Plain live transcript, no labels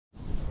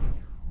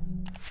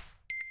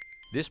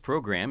This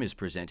program is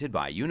presented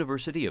by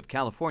University of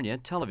California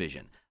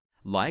Television.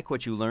 Like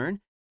what you learn?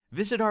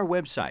 Visit our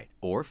website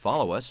or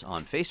follow us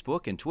on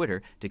Facebook and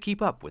Twitter to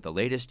keep up with the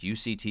latest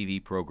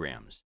UCTV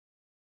programs.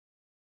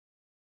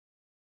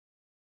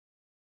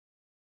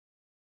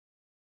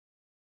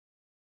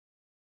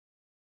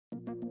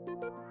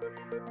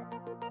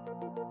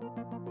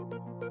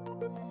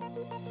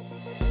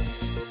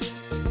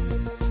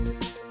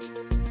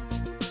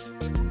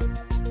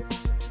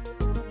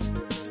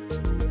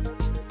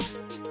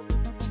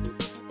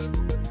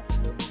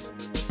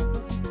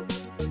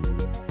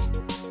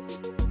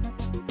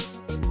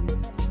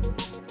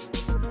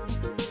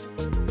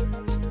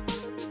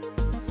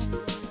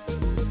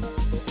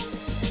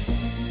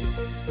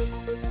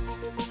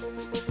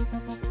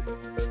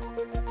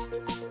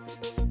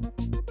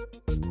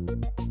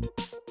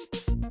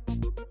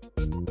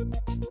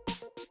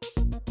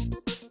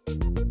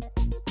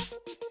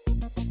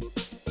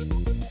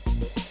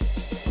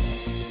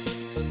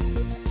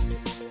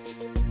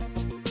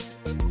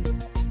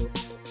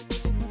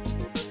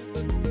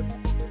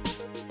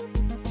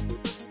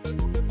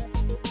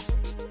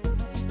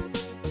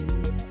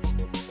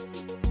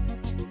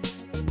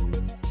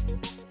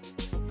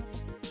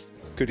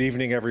 Good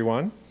evening,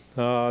 everyone.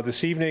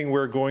 This evening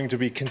we're going to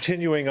be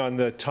continuing on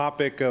the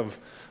topic of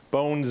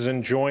bones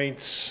and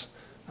joints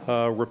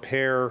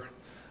repair,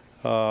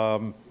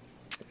 and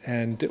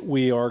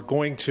we are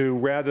going to,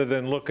 rather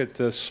than look at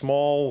the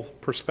small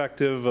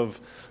perspective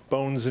of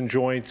bones and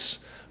joints,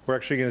 we're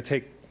actually going to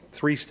take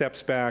 3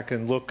 steps back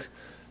and look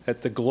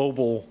at the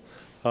global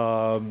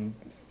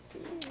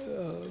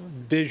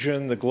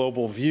vision, the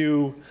global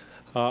view,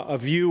 a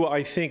view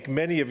I think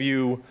many of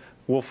you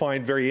will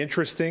find very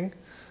interesting.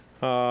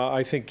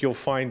 I think you'll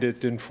find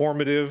it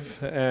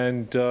informative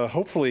and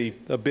hopefully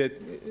a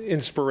bit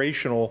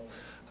inspirational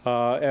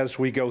as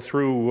we go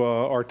through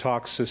our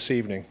talks this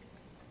evening.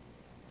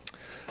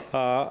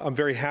 I'm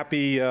very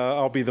happy,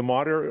 I'll be the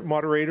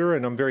moderator,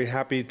 and I'm very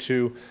happy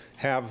to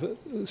have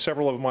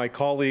several of my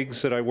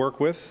colleagues that I work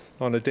with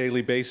on a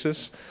daily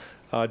basis.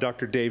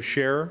 Dr. Dave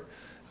Scher,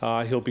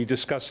 he'll be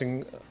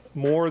discussing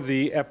more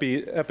the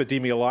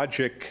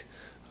epidemiologic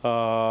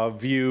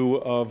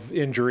view of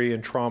injury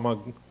and trauma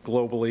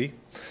globally.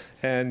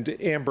 And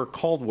Amber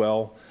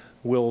Caldwell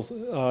will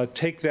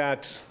take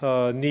that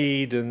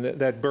need and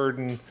that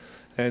burden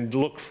and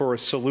look for a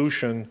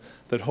solution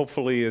that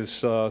hopefully is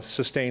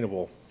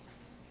sustainable.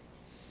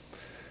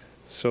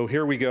 So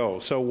here we go.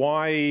 So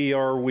why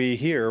are we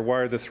here?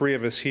 Why are the 3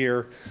 of us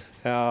here?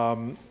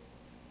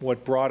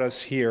 What brought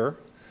us here?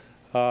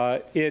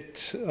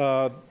 It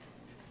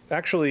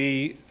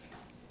actually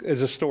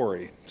is a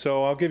story.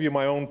 So I'll give you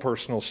my own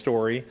personal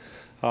story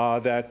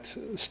that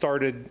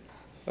started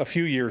a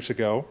few years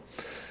ago.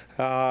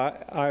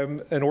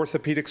 I'm an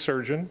orthopedic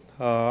surgeon.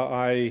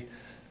 I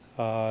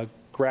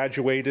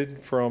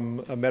graduated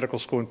from a medical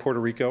school in Puerto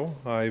Rico.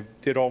 I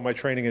did all my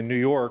training in New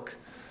York,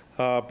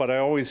 but I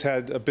always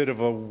had a bit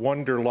of a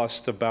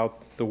wanderlust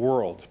about the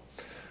world.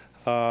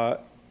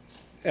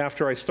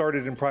 After I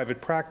started in private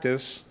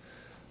practice,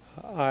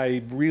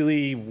 I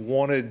really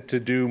wanted to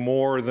do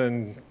more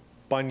than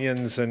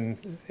bunions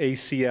and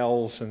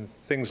ACLs and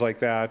things like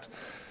that.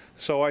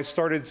 So I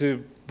started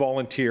to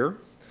volunteer.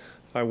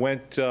 I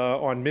went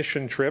on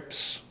mission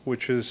trips,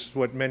 which is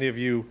what many of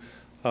you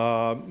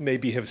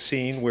maybe have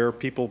seen, where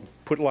people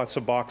put lots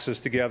of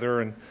boxes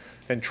together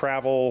and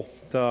travel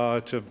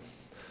to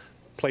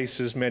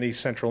places, many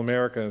Central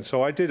America. And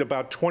so I did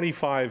about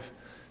 25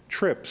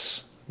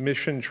 trips,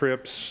 mission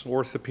trips,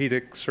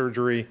 orthopedic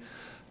surgery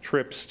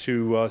trips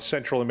to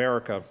Central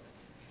America.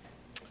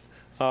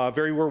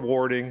 Very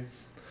rewarding,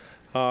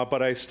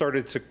 but I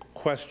started to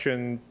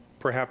question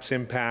perhaps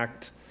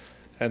impact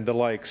and the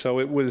like. So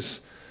it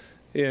was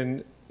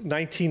in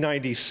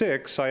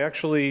 1996, I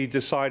actually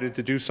decided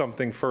to do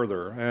something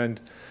further. And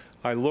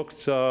I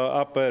looked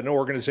up an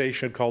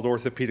organization called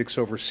Orthopedics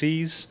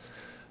Overseas,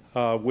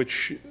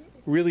 which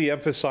really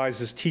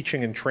emphasizes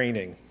teaching and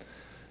training.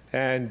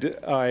 And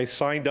I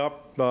signed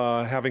up,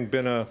 having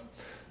been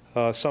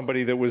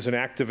somebody that was an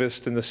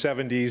activist in the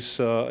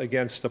 70s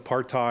against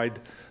apartheid.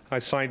 I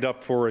signed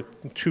up for a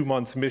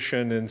 2-month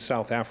mission in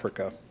South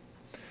Africa.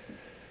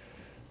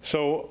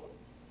 So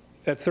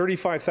at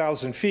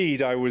 35,000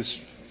 feet, I was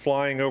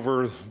flying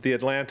over the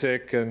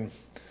Atlantic and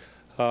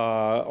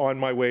on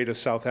my way to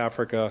South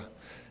Africa.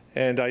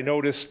 And I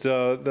noticed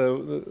a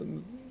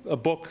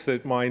book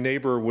that my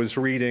neighbor was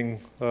reading,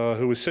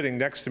 who was sitting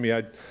next to me.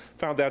 I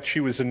found out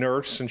she was a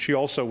nurse, and she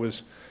also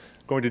was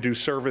going to do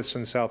service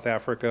in South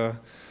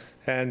Africa.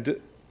 And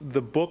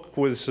the book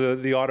was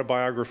the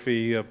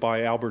autobiography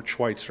by Albert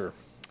Schweitzer,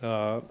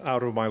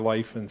 Out of My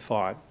Life and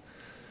Thought.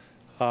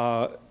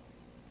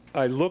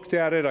 I looked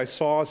at it, I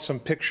saw some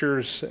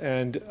pictures,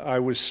 and I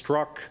was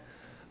struck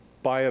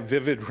by a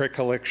vivid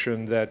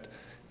recollection that,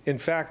 in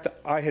fact,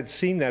 I had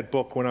seen that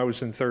book when I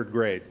was in 3rd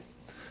grade.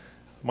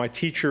 My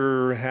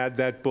teacher had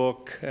that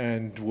book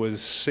and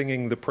was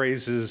singing the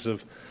praises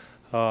of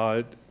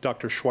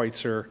Dr.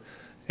 Schweitzer,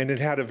 and it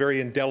had a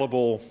very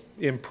indelible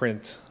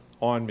imprint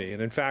on me.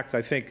 And in fact,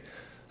 I think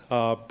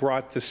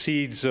brought the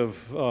seeds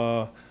of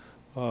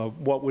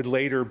what would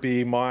later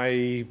be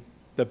my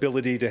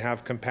ability to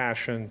have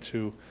compassion,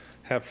 to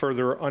have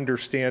further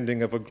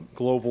understanding of a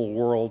global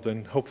world,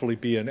 and hopefully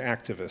be an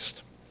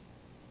activist.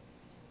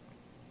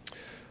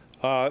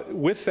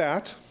 With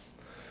that,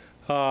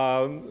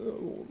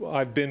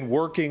 I've been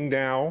working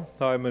now.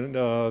 I'm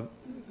a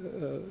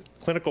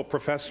clinical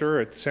professor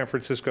at San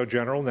Francisco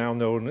General, now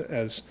known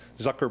as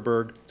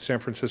Zuckerberg San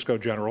Francisco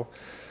General.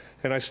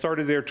 And I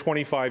started there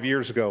 25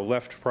 years ago,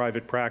 left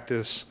private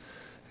practice,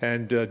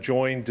 and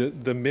joined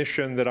the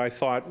mission that I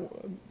thought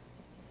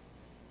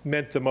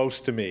meant the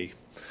most to me,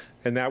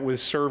 and that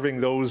was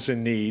serving those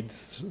in need,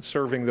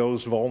 serving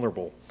those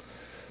vulnerable.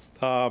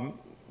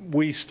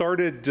 We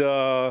started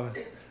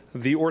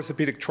the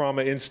Orthopedic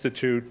Trauma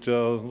Institute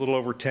a little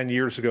over 10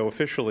 years ago,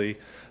 officially,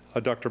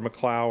 Dr.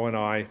 McLeod and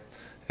I,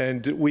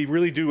 and we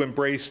really do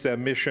embrace that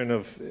mission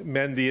of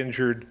mend the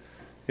injured,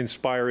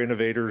 inspire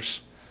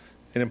innovators,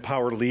 and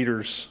empower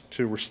leaders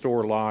to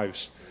restore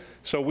lives.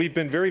 So we've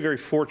been very, very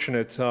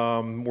fortunate.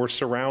 We're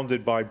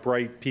surrounded by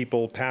bright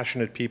people,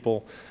 passionate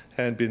people,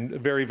 and been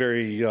very,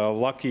 very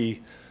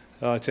lucky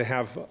to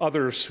have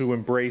others who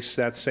embrace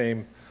that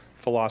same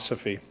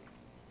philosophy.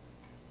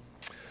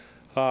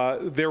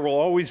 There will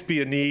always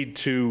be a need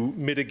to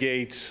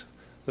mitigate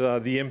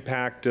the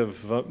impact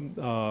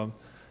of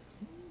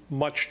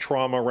much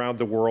trauma around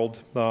the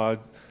world,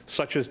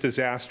 such as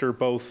disaster,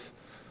 both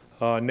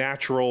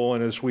natural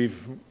and, as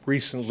we've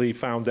recently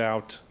found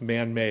out,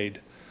 man-made.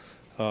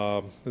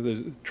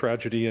 The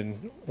tragedy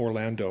in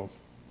Orlando.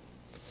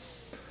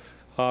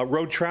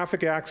 Road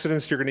traffic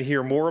accidents you're going to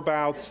hear more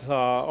about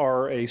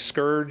are a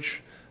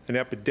scourge, an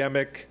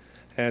epidemic,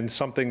 and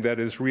something that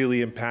is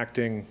really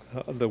impacting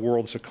the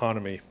world's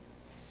economy.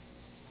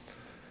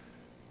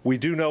 We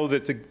do know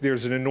that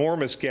there's an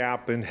enormous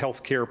gap in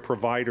healthcare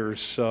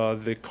providers.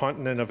 The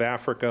continent of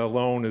Africa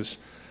alone is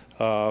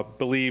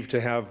believed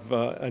to have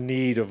a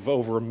need of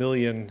over 1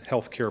 million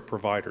healthcare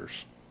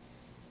providers.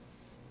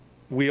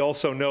 We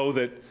also know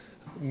that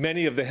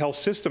many of the health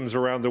systems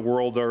around the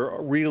world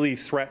are really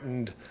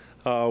threatened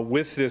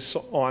with this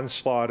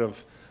onslaught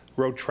of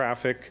road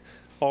traffic,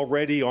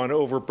 already on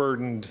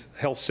overburdened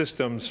health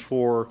systems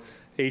for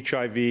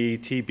HIV,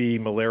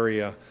 TB,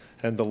 malaria,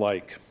 and the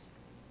like.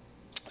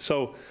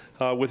 So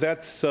with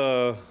that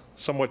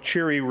somewhat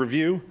cheery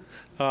review,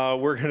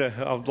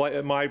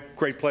 my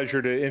great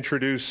pleasure to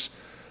introduce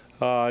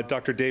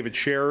Dr. David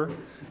Scherer.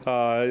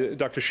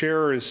 Dr.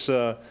 Scherer is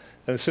an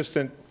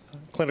assistant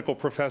clinical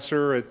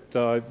professor at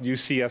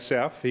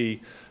UCSF.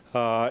 He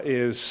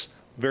is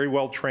very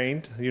well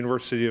trained at the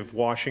University of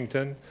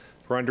Washington.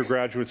 For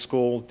undergraduate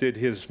school, did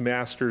his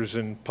master's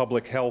in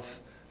public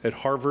health at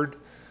Harvard,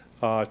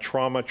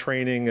 trauma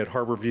training at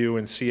Harborview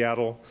in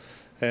Seattle,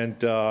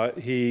 and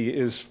he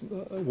is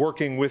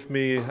working with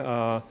me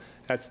at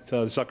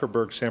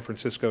Zuckerberg San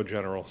Francisco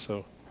General.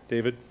 So,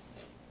 David.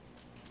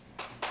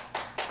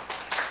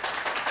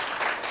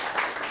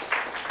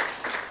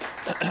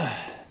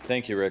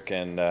 Thank you, Rick,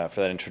 and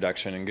for that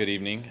introduction, and good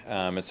evening.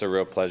 It's a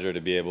real pleasure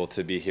to be able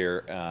to be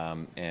here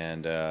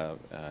and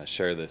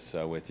share this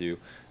with you.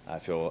 I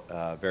feel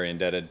very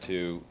indebted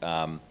to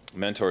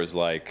mentors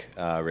like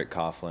Rick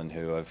Coughlin,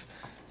 who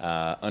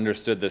have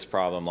understood this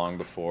problem long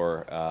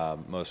before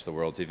most of the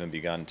world's even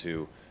begun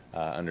to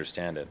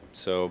understand it.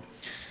 So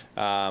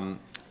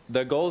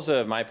the goals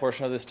of my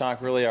portion of this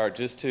talk really are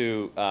just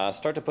to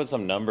start to put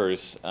some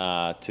numbers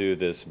to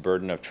this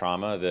burden of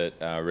trauma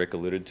that Rick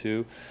alluded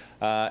to.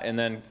 And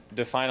then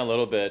define a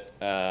little bit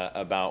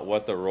about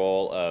what the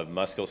role of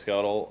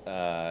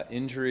musculoskeletal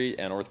injury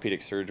and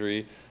orthopedic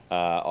surgery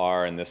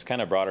are in this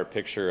kind of broader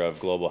picture of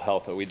global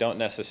health that we don't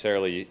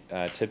necessarily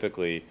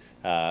typically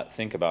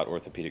think about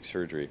orthopedic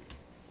surgery.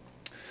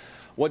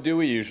 What do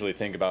we usually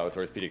think about with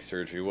orthopedic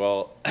surgery?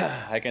 Well,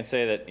 I can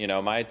say that, you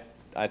know,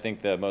 I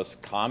think the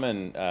most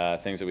common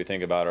things that we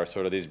think about are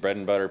sort of these bread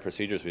and butter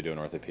procedures we do in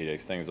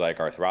orthopedics, things like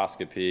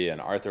arthroscopy and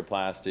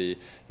arthroplasty.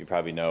 You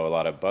probably know a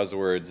lot of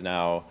buzzwords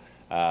now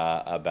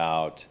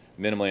about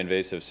minimally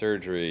invasive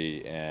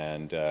surgery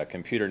and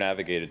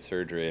computer-navigated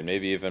surgery, and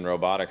maybe even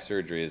robotic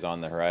surgery is on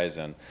the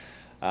horizon.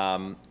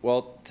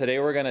 Well, today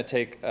we're going to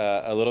take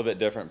a little bit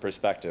different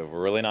perspective.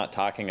 We're really not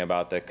talking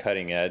about the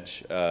cutting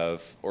edge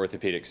of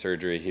orthopedic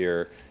surgery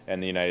here in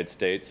the United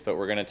States, but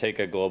we're going to take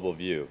a global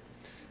view.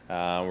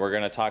 We're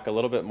going to talk a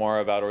little bit more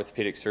about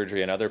orthopedic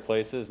surgery in other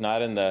places,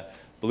 not in the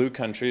blue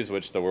countries,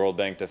 which the World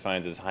Bank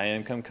defines as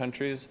high-income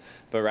countries,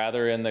 but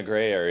rather in the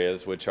gray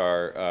areas, which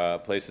are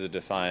places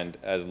defined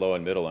as low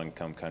and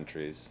middle-income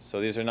countries.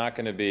 So these are not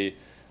going to be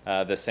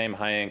the same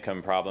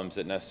high-income problems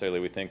that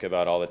necessarily we think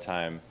about all the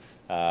time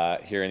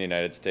here in the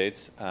United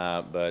States,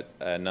 but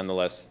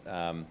nonetheless,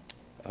 I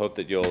hope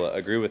that you'll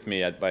agree with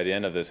me by the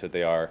end of this that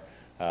they are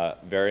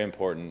very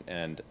important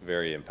and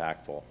very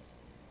impactful.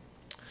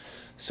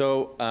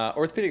 So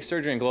orthopedic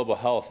surgery and global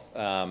health,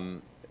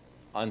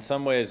 on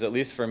some ways, at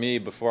least for me,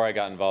 before I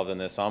got involved in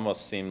this,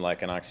 almost seemed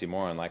like an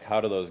oxymoron, like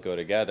how do those go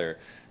together?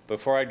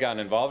 Before I'd gotten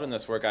involved in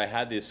this work, I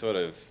had these sort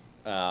of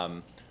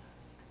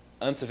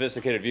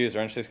unsophisticated views or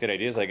unsophisticated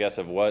ideas, I guess,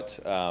 of what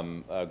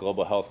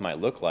global health might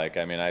look like.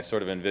 I mean, I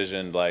sort of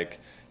envisioned like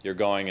you're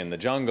going in the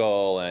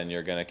jungle and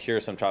you're going to cure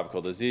some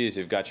tropical disease.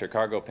 You've got your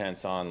cargo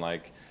pants on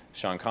like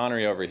Sean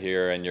Connery over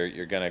here, and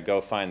you're going to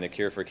go find the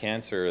cure for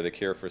cancer or the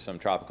cure for some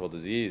tropical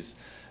disease.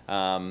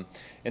 And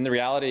the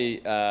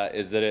reality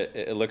is that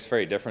it looks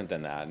very different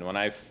than that. And when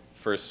I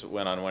first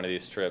went on one of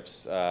these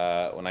trips,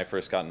 when I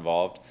first got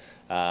involved,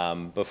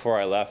 before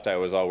I left, I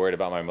was all worried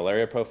about my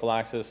malaria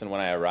prophylaxis, and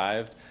when I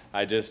arrived,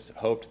 I just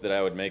hoped that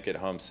I would make it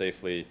home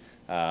safely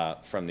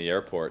from the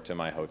airport to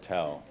my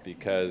hotel.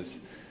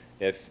 Because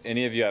if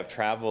any of you have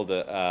traveled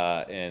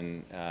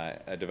in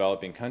a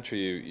developing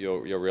country, you'll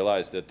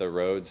realize that the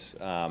roads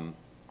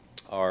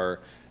are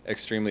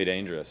extremely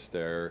dangerous.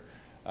 They're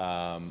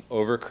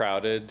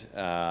overcrowded.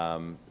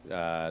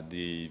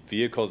 The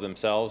vehicles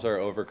themselves are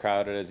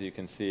overcrowded, as you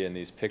can see in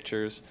these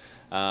pictures.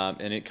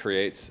 And it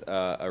creates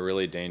a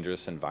really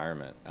dangerous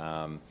environment.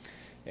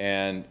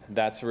 And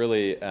that's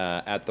really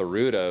at the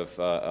root of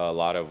a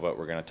lot of what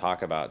we're going to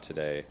talk about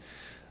today.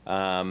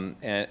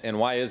 And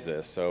why is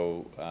this?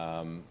 So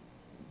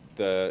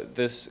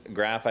this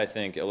graph, I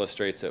think,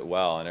 illustrates it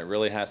well, and it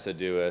really has to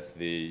do with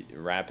the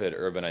rapid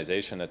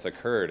urbanization that's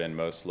occurred in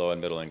most low and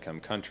middle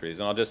income countries.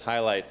 And I'll just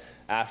highlight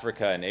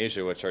Africa and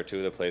Asia, which are two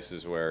of the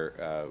places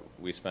where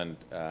we spend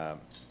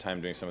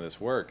time doing some of this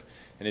work.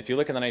 And if you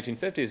look in the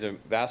 1950s, a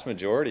vast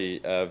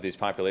majority of these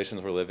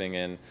populations were living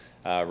in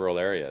rural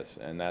areas,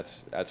 and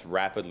that's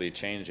rapidly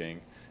changing,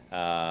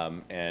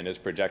 and is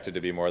projected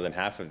to be more than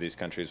half of these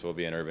countries will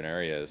be in urban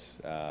areas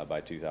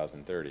by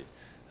 2030,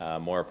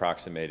 more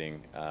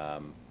approximating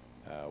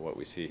what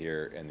we see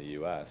here in the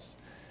U.S.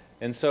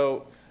 And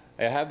so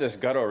I have this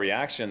guttural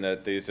reaction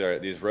that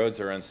these roads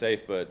are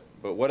unsafe, but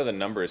what do the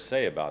numbers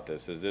say about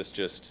this? Is this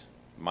just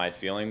my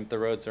feeling that the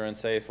roads are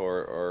unsafe,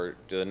 or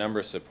do the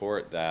numbers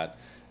support that?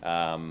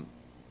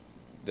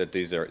 That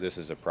this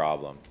is a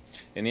problem?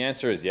 And the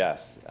answer is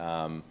yes,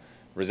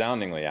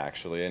 resoundingly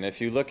actually. And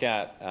if you look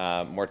at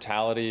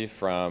mortality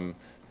from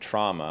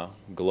trauma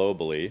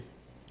globally,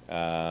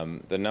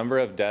 the number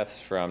of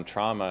deaths from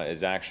trauma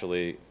is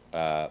actually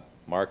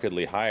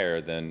markedly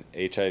higher than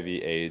HIV,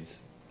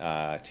 AIDS,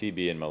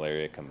 TB, and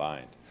malaria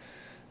combined,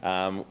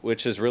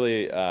 which is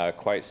really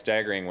quite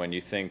staggering when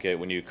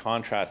you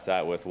contrast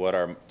that with what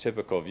our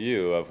typical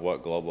view of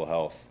what global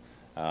health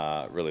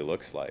really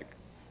looks like.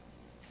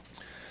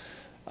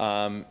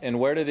 And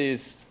what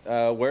is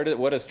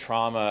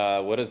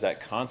trauma, what does that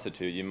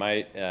constitute? You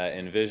might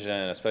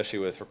envision, especially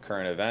with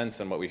current events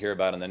and what we hear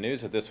about in the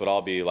news, that this would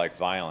all be like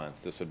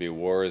violence. This would be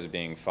wars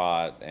being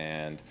fought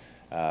and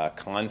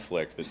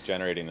conflict that's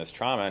generating this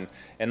trauma.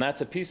 And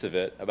that's a piece of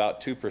it, about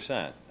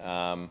 2%.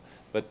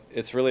 But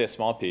it's really a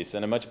small piece.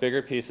 And a much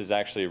bigger piece is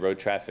actually road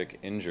traffic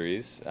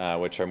injuries,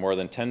 which are more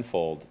than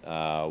tenfold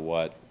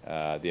what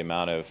the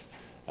amount of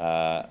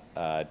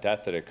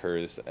death that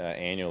occurs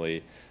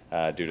annually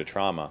due to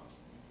trauma.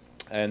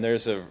 And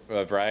there's a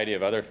variety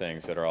of other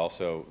things that are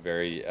also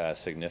very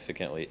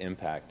significantly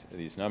impact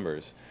these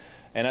numbers.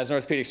 And as an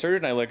orthopedic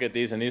surgeon, I look at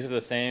these, and these are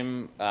the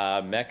same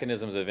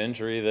mechanisms of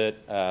injury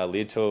that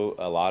lead to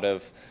a lot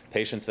of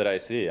patients that I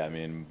see. I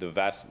mean,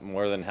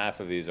 more than half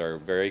of these are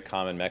very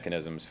common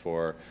mechanisms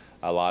for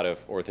a lot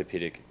of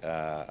orthopedic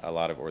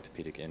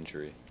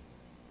injury.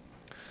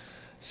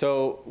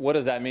 So what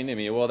does that mean to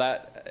me? Well,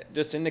 that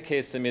just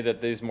indicates to me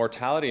that these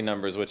mortality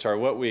numbers, which are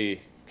what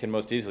we can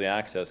most easily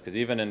access, because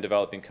even in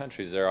developing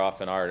countries there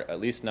often are at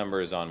least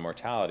numbers on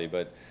mortality,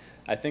 but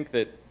I think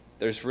that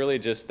there's really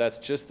that's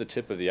just the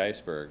tip of the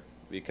iceberg,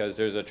 because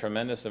there's a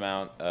tremendous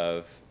amount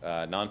of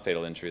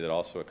non-fatal injury that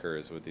also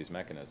occurs with these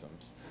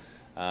mechanisms.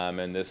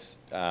 And this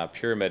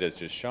pyramid is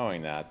just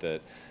showing that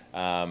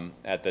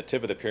at the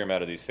tip of the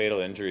pyramid are these fatal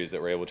injuries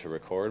that we're able to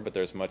record, but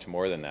there's much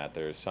more than that.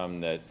 There's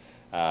some that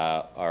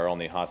are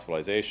only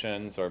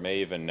hospitalizations or may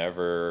even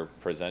never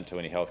present to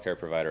any healthcare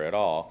provider at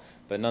all,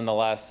 but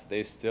nonetheless,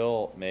 they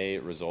still may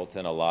result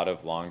in a lot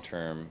of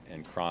long-term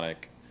and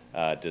chronic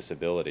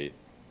disability.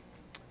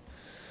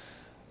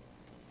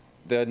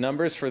 The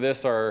numbers for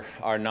this are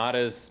not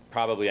as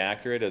probably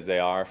accurate as they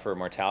are for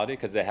mortality,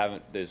 because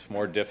it's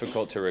more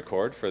difficult to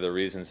record for the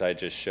reasons I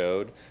just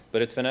showed.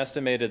 But it's been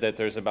estimated that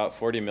there's about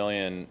 40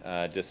 million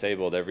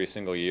disabled every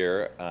single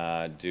year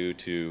due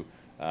to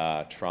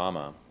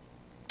trauma.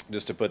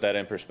 Just to put that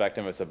in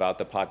perspective, it's about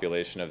the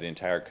population of the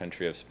entire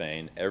country of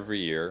Spain every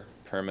year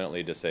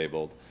permanently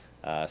disabled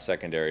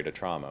secondary to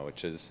trauma,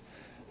 which is,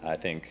 I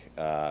think,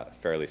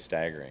 fairly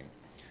staggering.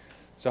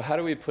 So how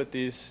do we put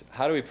these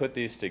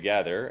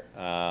together?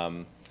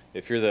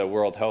 If you're the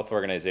World Health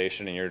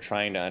Organization and you're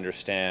trying to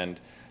understand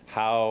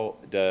how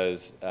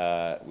does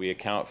we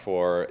account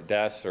for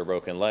deaths or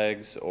broken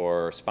legs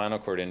or spinal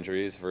cord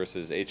injuries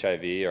versus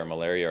HIV or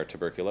malaria or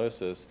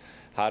tuberculosis,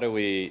 how do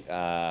we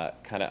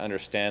kind of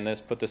understand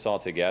this, put this all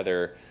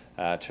together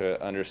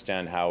to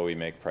understand how we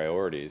make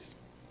priorities?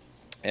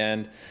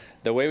 And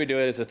the way we do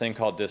it is a thing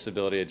called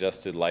Disability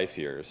Adjusted Life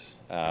Years,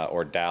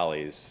 or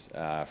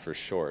DALYs for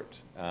short,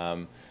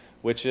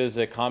 which is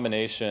a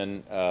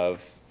combination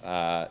of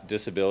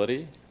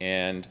disability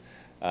and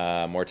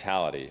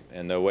mortality.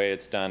 And the way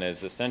it's done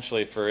is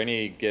essentially for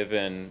any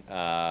given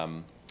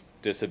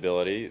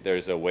disability,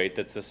 there's a weight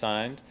that's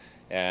assigned.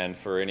 And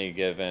for any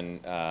given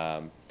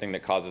thing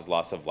that causes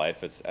loss of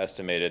life, it's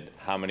estimated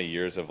how many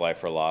years of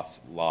life are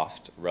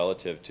lost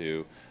relative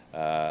to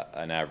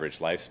an average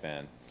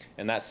lifespan.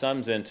 And that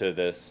sums into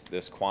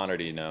this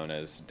quantity known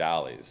as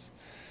DALYs.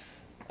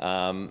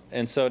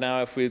 And so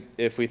now if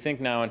we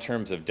think now in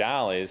terms of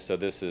DALYs, so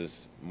this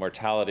is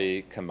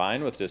mortality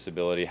combined with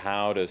disability,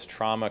 how does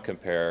trauma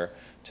compare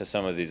to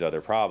some of these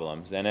other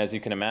problems? And as you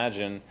can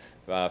imagine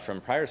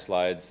from prior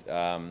slides,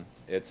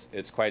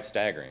 it's quite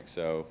staggering.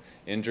 So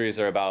injuries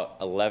are about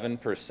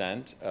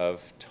 11%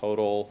 of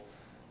total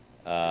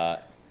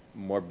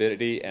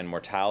morbidity and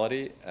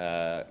mortality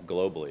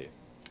globally.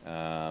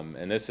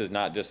 And this is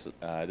not just,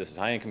 this is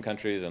high-income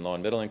countries and low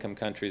and middle-income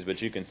countries,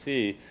 but you can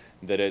see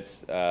that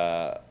it's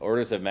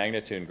orders of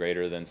magnitude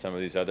greater than some of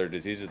these other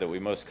diseases that we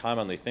most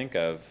commonly think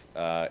of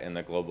in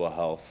the global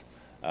health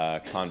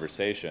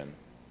conversation.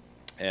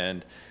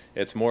 And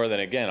it's more than,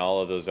 again,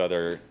 all of those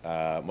other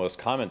most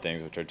common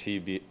things, which are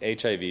TB,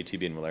 HIV,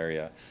 TB, and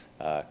malaria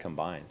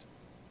combined.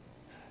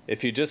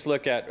 If you just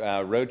look at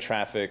road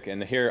traffic,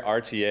 and here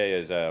RTA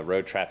is a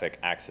road traffic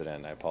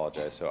accident, I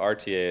apologize. So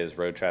RTA is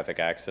road traffic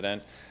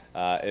accident.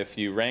 If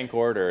you rank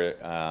order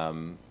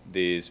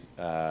these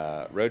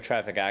road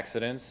traffic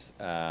accidents,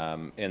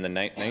 in the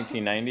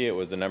 1990 it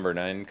was the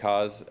 #9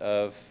 cause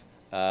of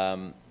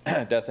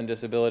death and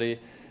disability.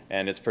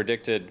 And it's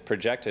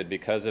projected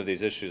because of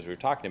these issues we're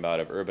talking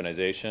about of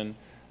urbanization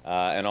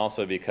and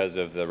also because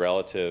of the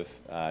relative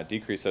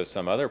decrease of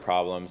some other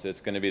problems,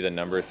 it's going to be the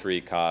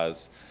 #3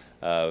 cause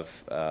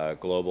of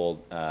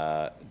global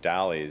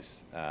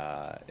DALYs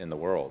in the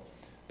world,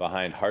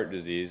 behind heart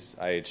disease.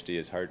 IHD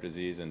is heart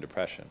disease and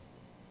depression.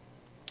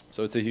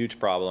 So it's a huge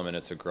problem and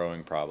it's a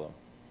growing problem.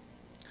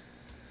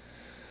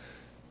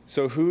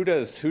 So who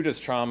does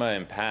trauma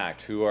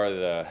impact? Who are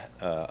the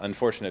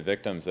unfortunate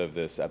victims of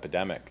this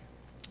epidemic?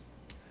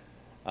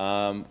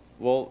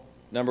 Well,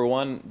 number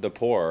one, the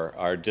poor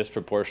are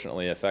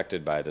disproportionately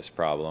affected by this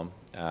problem.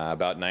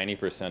 About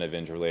 90% of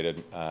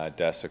injury-related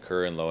deaths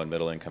occur in low and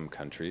middle-income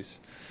countries.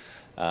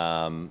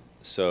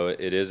 So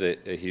it is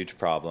a huge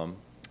problem.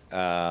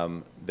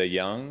 The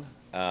young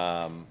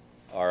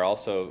are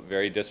also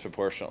very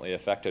disproportionately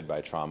affected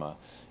by trauma.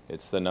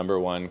 It's the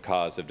 #1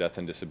 cause of death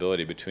and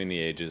disability between the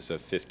ages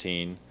of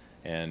 15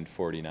 and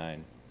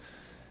 49.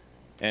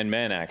 And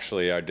men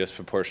actually are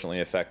disproportionately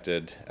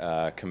affected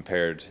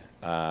compared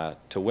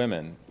to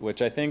women,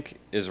 which I think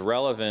is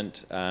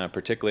relevant,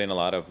 particularly in a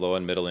lot of low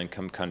and middle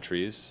income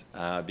countries,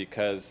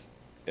 because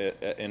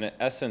in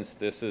essence,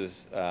 this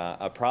is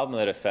a problem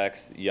that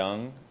affects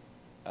young,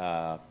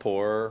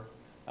 poor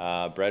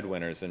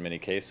breadwinners in many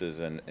cases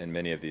and in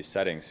many of these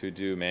settings who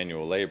do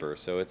manual labor.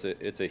 So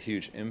it's a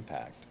huge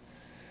impact.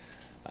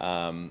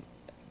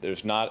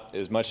 There's not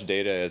as much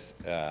data as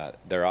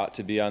there ought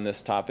to be on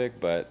this topic,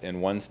 but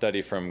in one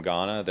study from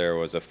Ghana, there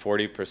was a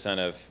 40%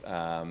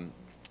 of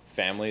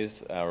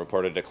families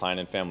reported a decline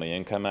in family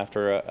income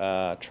after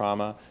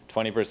trauma,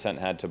 20%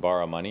 had to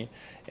borrow money,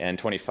 and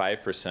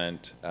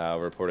 25%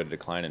 reported a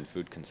decline in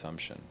food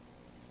consumption.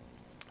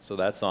 So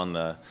that's on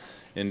the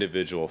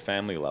individual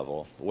family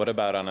level. What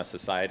about on a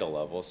societal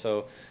level?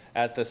 So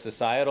at the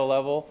societal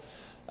level,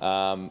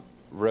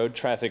 road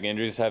traffic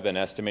injuries have been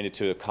estimated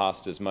to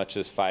cost as much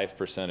as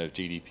 5% of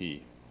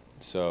GDP.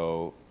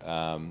 So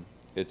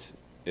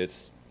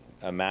it's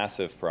a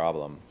massive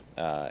problem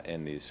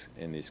in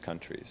these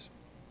countries.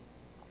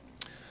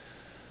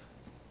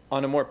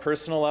 On a more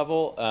personal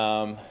level,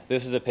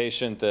 this is a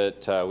patient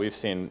that we've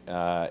seen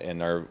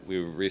we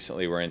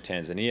recently were in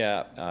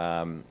Tanzania,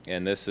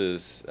 and this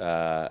is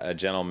a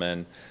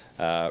gentleman,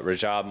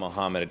 Rajab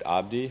Mohammed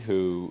Abdi,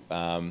 who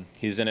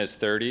he's in his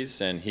 30s,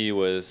 and he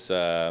was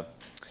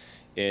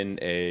in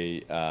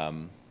a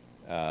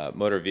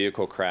motor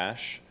vehicle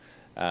crash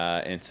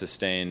and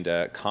sustained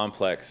a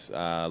complex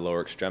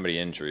lower extremity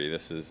injury.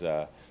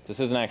 This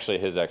isn't actually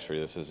his X-ray,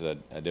 this is a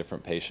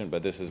different patient,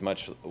 but this is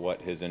much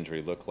what his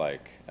injury looked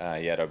like.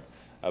 He had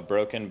a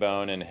broken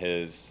bone in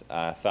his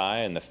thigh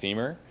and the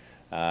femur.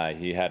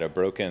 He had a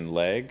broken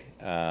leg,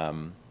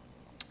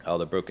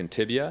 called a broken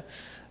tibia,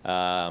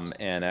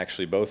 and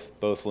actually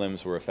both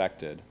limbs were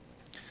affected.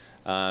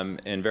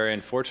 And very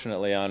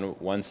unfortunately, on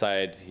one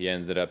side, he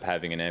ended up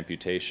having an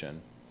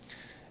amputation.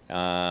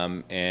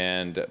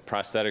 And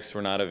prosthetics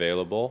were not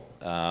available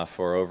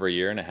for over a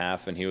year and a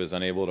half, and he was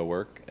unable to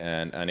work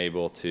and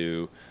unable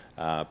to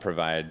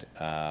provide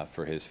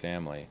for his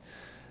family.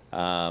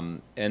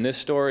 And this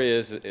story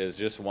is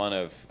just one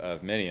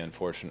of many,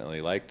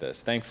 unfortunately, like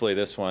this. Thankfully,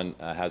 this one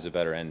has a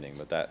better ending,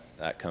 but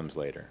that comes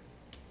later.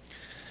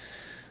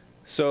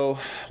 So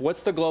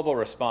what's the global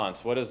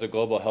response? What is the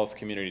global health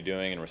community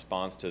doing in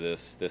response to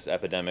this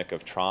epidemic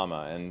of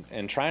trauma?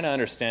 And trying to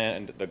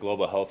understand the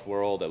global health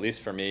world, at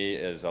least for me,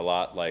 is a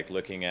lot like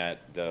looking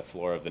at the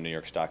floor of the New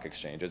York Stock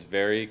Exchange. It's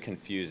very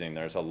confusing.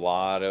 There's a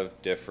lot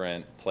of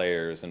different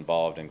players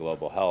involved in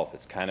global health.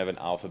 It's kind of an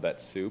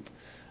alphabet soup,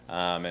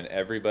 and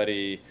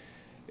everybody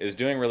is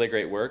doing really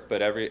great work,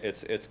 but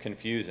it's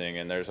confusing,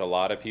 and there's a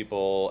lot of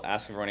people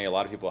asking for money, a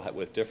lot of people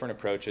with different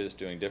approaches,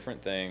 doing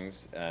different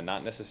things,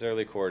 not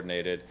necessarily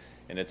coordinated,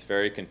 and it's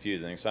very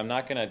confusing. So I'm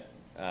not going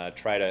to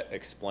try to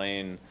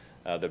explain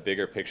the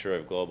bigger picture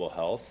of global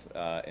health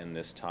in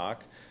this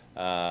talk,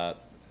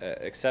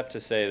 except to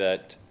say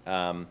that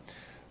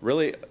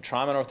really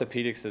trauma and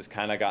orthopedics has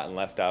kind of gotten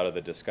left out of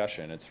the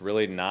discussion. It's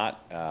really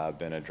not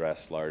been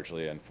addressed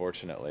largely,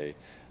 unfortunately.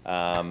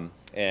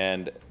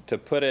 And to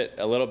put it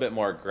a little bit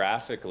more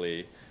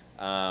graphically,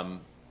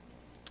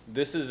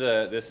 this is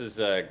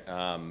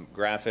a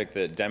graphic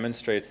that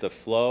demonstrates the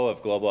flow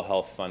of global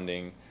health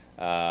funding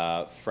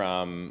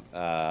from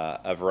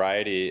a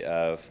variety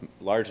of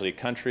largely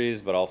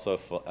countries, but also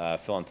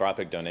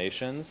philanthropic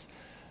donations,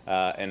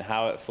 and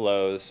how it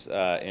flows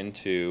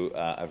into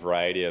a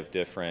variety of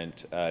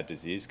different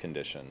disease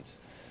conditions.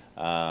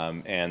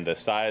 And the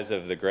size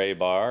of the gray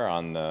bar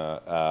on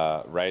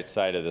the right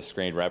side of the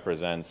screen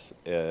represents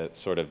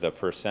sort of the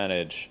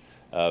percentage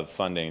of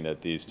funding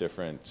that these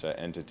different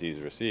entities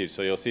receive.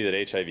 So you'll see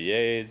that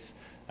HIV/AIDS,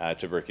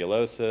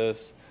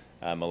 tuberculosis,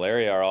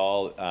 malaria are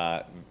all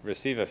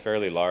receive a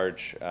fairly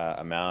large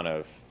amount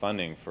of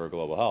funding for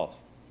global health.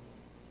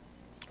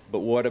 But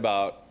what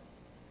about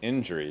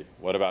injury?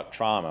 What about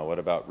trauma? What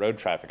about road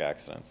traffic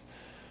accidents?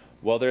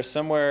 Well, there's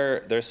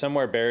somewhere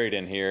buried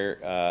in here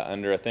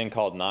under a thing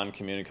called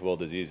non-communicable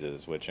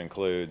diseases, which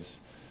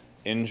includes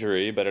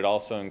injury, but it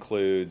also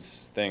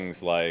includes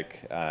things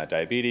like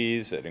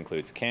diabetes, it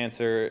includes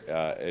cancer,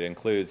 it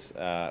includes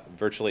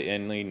virtually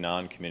any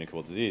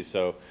non-communicable disease.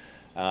 So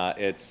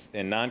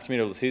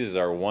non-communicable diseases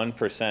are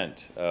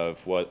 1%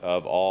 of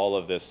all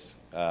of this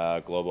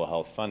global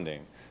health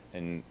funding.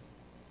 And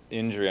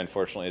injury,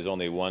 unfortunately, is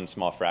only one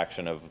small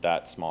fraction of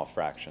that small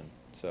fraction.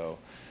 So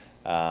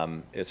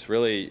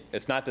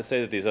it's not to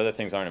say that these other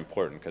things aren't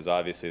important, because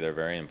obviously they're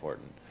very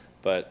important,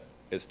 but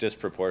it's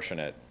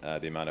disproportionate,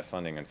 the amount of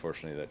funding,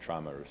 unfortunately, that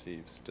trauma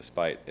receives,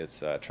 despite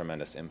its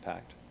tremendous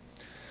impact.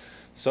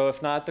 So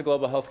if not the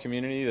global health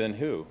community, then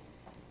who?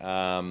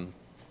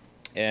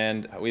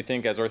 And we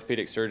think as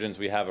orthopedic surgeons,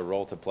 we have a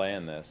role to play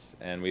in this,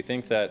 and we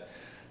think that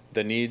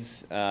the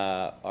needs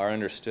are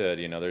understood.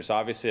 You know, there's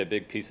obviously a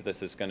big piece of this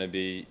that's going to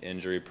be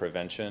injury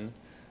prevention,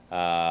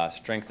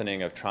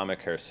 strengthening of trauma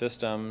care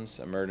systems,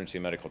 emergency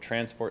medical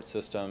transport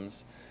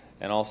systems,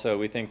 and also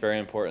we think very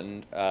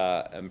important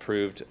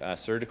improved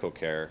surgical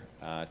care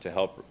to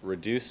help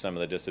reduce some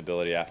of the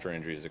disability after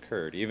injuries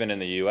occurred. Even in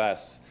the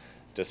US,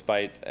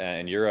 despite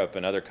in Europe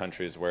and other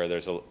countries where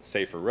there's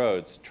safer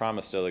roads,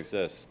 trauma still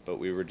exists, but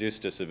we reduce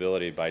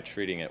disability by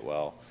treating it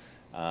well.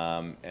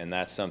 And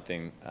that's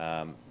something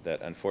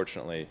that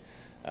unfortunately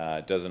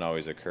doesn't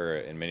always occur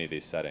in many of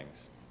these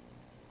settings.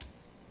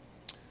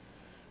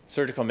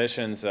 Surgical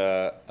missions,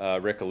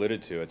 Rick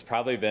alluded to. It's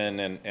probably been,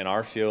 in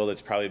our field, it's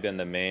probably been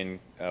the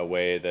main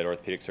way that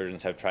orthopedic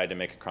surgeons have tried to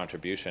make a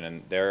contribution.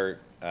 And they're,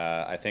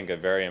 I think, a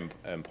very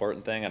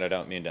important thing, and I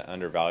don't mean to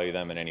undervalue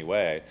them in any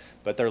way,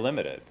 but they're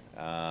limited.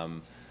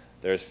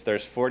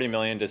 There's 40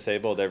 million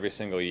disabled every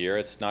single year.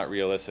 It's not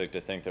realistic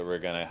to think that we're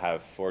going to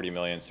have 40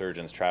 million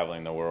surgeons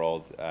traveling the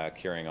world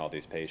curing all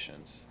these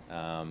patients.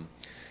 And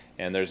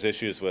there's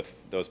issues with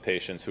those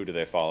patients. Who do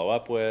they follow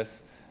up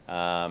with?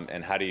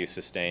 And how do you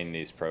sustain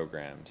these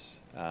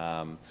programs?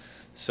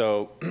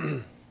 So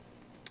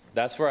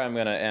that's where I'm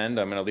going to end.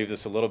 I'm going to leave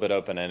this a little bit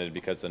open-ended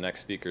because the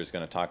next speaker is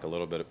going to talk a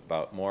little bit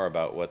more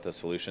about what the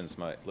solutions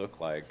might look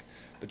like.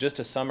 But just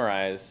to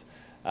summarize,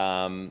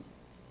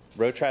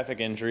 road traffic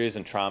injuries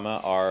and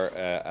trauma are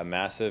a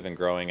massive and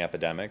growing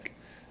epidemic.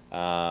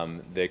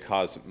 They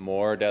cause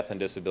more death and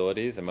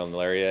disability than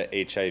malaria,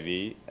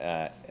 HIV,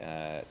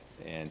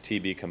 and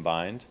TB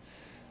combined.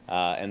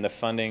 And the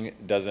funding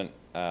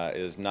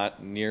is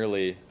not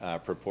nearly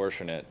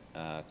proportionate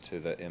to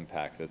the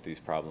impact that these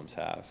problems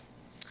have.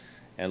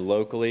 And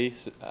locally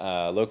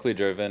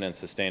driven and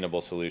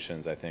sustainable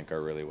solutions, I think,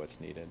 are really what's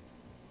needed.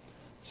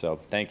 So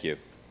thank you.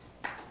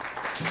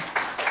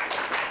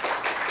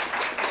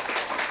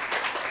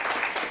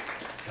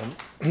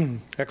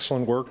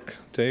 Excellent work,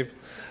 Dave.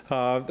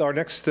 Our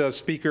next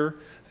speaker,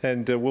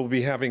 and we'll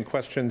be having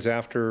questions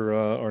after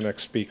our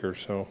next speaker,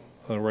 so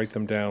write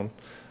them down.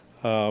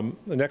 The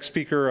next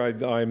speaker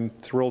I'm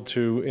thrilled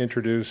to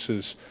introduce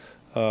is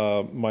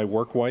my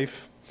work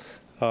wife.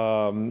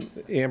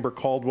 Amber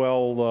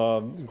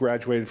Caldwell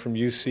graduated from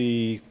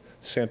UC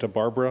Santa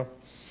Barbara.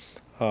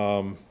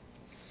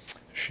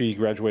 She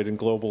graduated in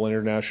Global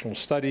International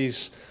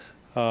Studies.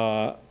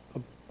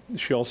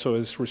 She also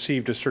has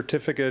received a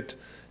certificate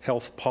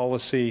health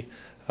policy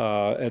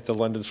at the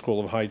London School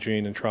of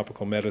Hygiene and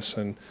Tropical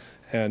Medicine.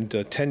 And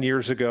 10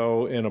 years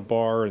ago in a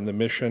bar in the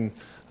Mission,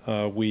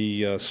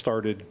 we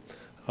started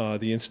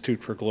the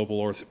Institute for Global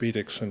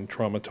Orthopedics and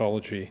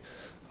Traumatology.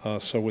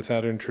 So with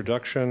that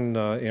introduction,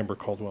 Amber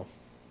Caldwell.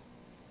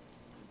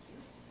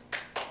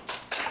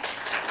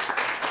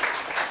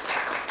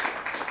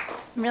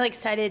 I'm really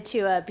excited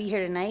to be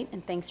here tonight,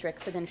 and thanks, Rick,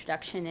 for the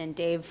introduction, and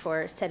Dave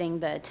for setting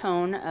the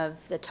tone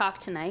of the talk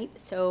tonight.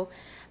 So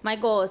My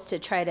goal is to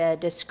try to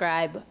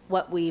describe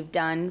what we've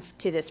done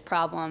to this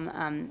problem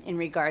in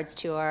regards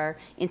to our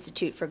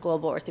Institute for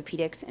Global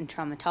Orthopedics and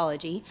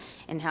Traumatology,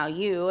 and how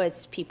you,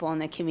 as people in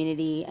the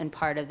community and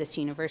part of this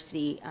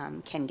university,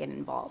 can get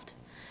involved.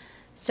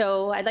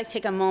 So I'd like to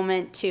take a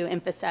moment to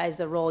emphasize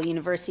the role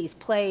universities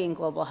play in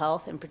global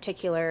health, in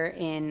particular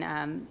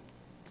in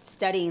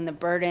studying the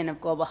burden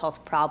of global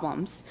health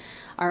problems.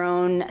 Our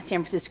own San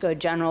Francisco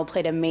General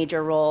played a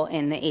major role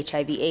in the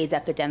HIV/AIDS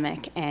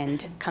epidemic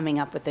and coming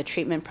up with the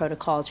treatment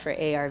protocols for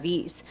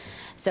ARVs.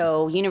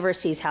 So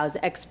universities house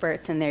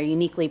experts, and they're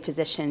uniquely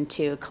positioned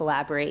to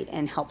collaborate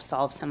and help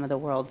solve some of the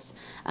world's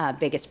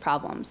biggest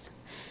problems.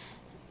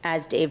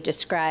 As Dave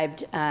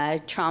described,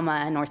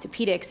 trauma and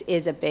orthopedics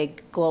is a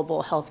big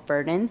global health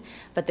burden,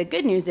 but the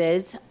good news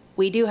is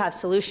we do have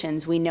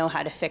solutions. We know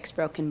how to fix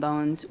broken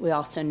bones. We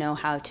also know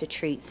how to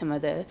treat some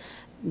of the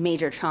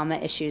major trauma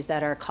issues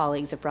that our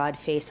colleagues abroad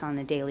face on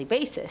a daily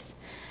basis.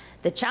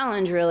 The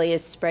challenge really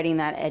is spreading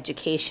that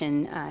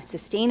education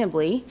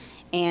sustainably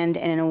and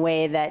in a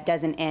way that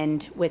doesn't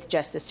end with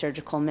just a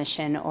surgical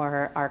mission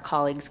or our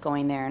colleagues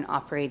going there and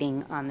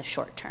operating on the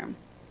short term.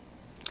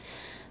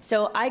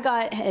 So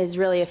IGOT is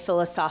really a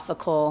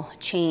philosophical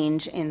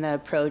change in the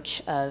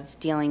approach of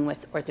dealing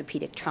with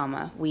orthopedic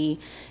trauma. We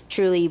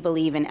truly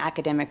believe in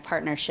academic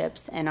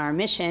partnerships, and our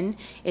mission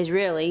is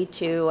really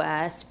to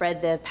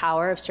spread the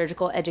power of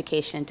surgical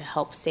education to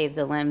help save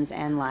the limbs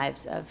and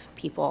lives of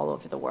people all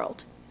over the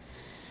world.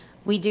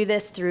 We do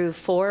this through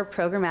 4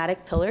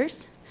 programmatic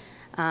pillars.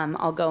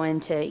 I'll go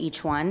into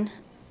each one.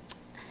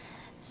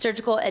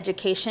 Surgical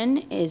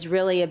education is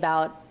really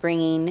about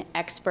bringing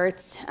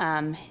experts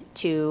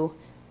to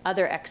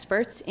other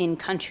experts in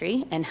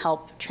country and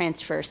help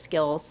transfer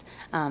skills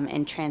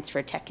and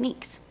transfer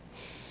techniques.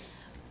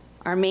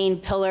 Our main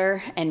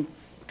pillar and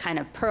kind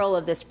of pearl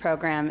of this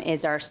program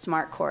is our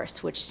SMART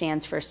course, which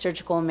stands for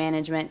Surgical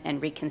Management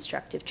and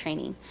Reconstructive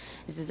Training.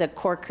 This is a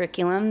core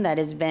curriculum that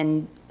has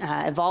been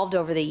evolved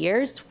over the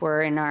years.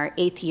 We're in our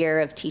 8th year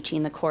of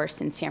teaching the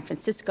course in San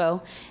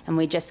Francisco, and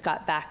we just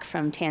got back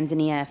from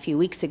Tanzania a few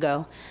weeks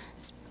ago.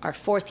 It's our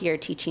 4th year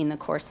teaching the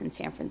course in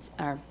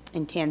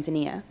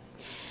Tanzania.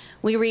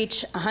 We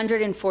reached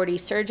 140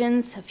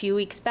 surgeons a few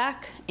weeks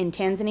back in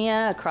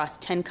Tanzania across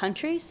 10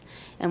 countries,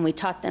 and we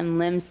taught them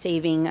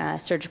limb-saving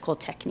surgical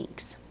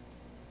techniques.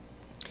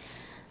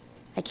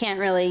 I can't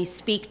really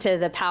speak to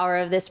the power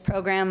of this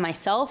program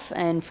myself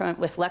and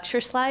with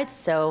lecture slides,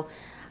 so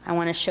I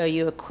want to show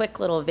you a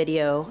quick little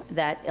video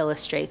that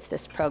illustrates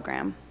this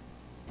program.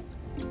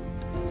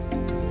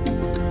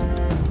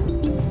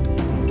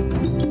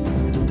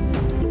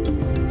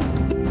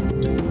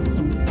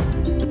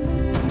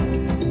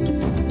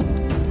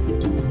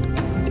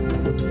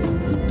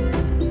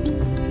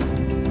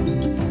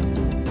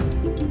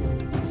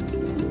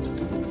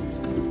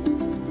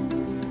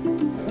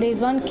 There's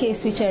one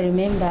case which I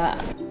remember.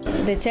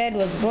 The child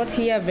was brought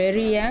here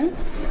very young,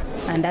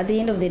 and at the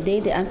end of the day,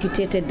 they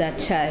amputated that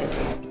child.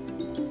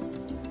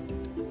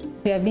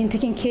 We have been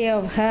taking care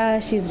of her.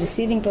 She's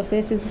receiving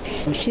prostheses.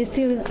 She's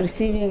still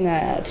receiving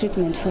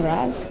treatment for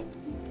us.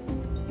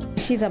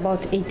 She's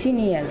about 18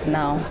 years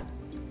now.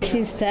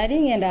 She's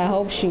studying, and I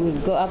hope she will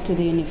go up to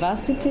the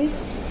university.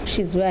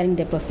 She's wearing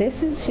the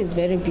prostheses. She's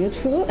very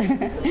beautiful.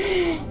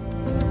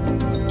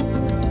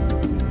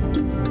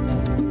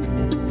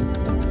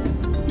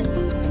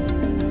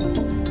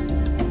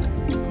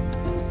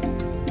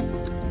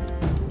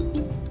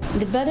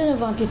 The burden of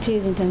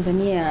amputees in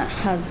Tanzania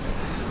has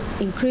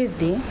increased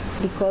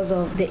because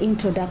of the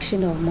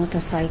introduction of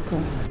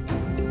motorcycle.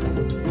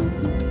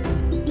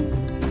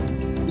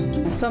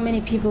 So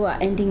many people are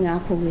ending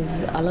up with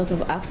a lot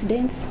of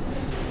accidents.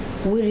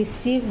 We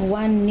receive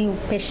 1 new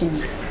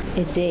patient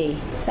a day.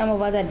 Some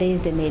of other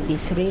days there may be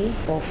 3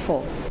 or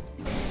 4.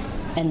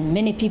 And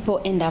many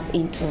people end up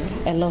into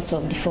a lot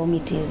of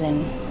deformities,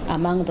 and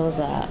among those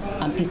are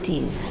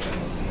amputees.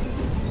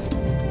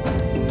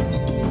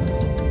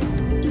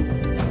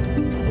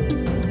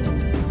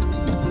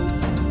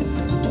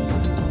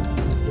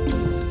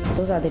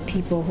 Those are the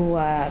people who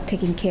are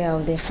taking care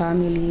of their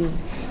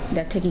families,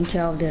 they're taking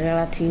care of their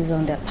relatives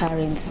and their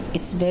parents.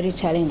 It's very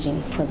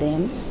challenging for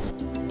them.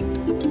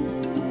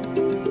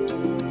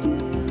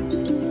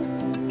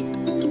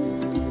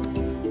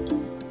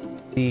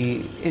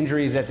 The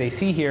injuries that they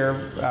see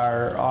here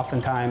are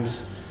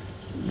oftentimes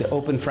the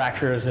open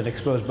fractures that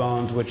expose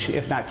bones, which,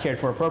 if not cared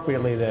for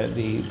appropriately,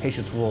 the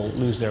patients will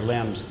lose their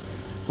limbs.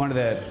 One of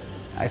the,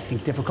 I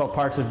think, difficult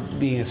parts of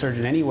being a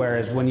surgeon anywhere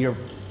is when you're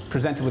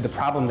presented with a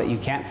problem that you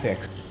can't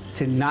fix.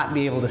 To not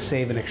be able to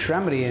save an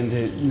extremity and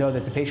to know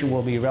that the patient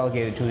will be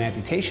relegated to an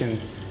amputation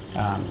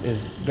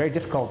is very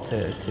difficult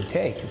to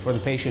take for the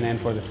patient and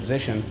for the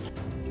physician.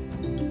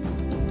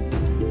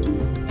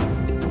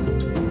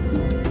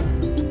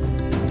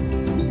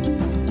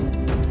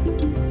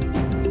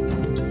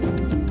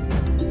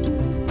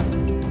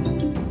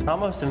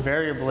 Almost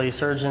invariably,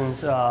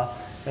 surgeons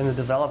in the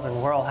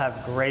developing world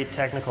have great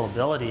technical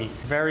ability,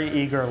 very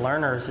eager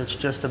learners. It's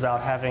just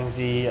about having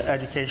the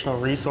educational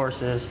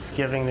resources,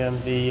 giving them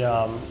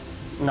the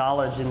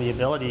knowledge and the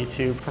ability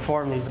to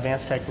perform these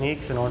advanced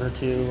techniques in order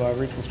to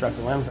reconstruct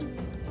the limbs.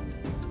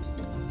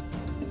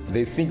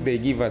 They think they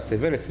give us a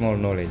very small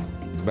knowledge,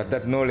 but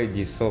that knowledge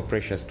is so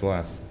precious to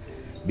us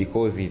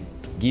because it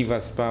gives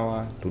us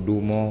power to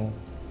do more,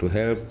 to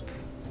help,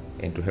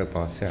 and to help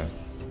ourselves.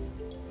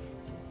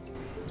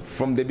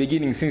 From the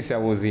beginning, since I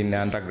was in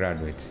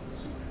undergraduate,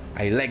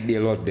 I liked a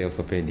lot the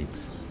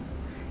orthopedics.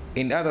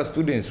 And other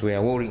students were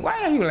worrying, why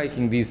are you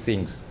liking these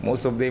things?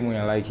 Most of them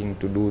were liking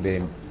to do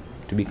them,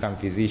 to become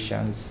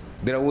physicians.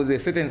 There was a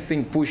certain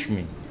thing pushed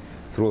me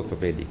through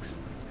orthopedics.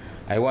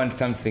 I want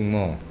something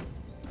more.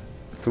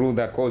 Through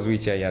that course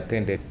which I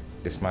attended,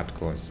 the SMART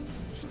course,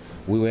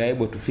 we were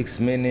able to fix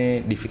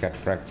many difficult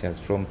fractures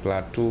from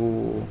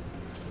plateau,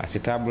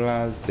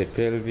 acetabulas, the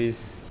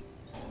pelvis.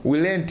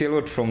 We learned a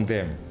lot from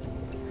them.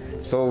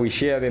 So we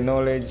share the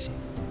knowledge.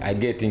 I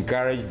get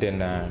encouraged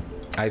and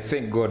I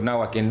thank God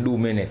now I can do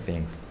many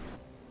things.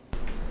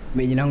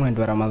 Jina langu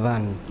naitwa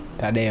Ramadhan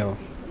Tadeo,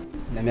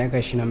 na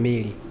miaka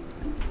 22,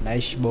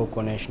 naishi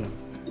Boko National.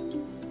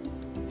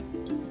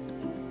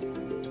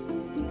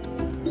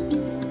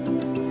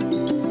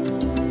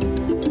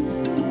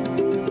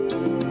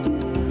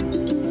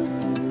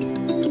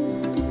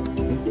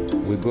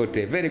 We got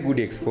a very good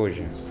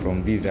exposure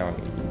from these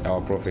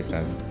our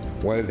professors.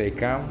 While they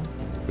come,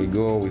 we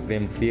go with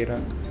them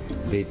theater.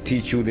 They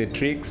teach you the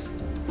tricks.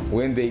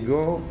 When they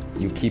go,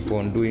 you keep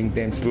on doing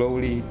them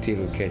slowly till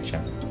you catch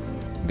up.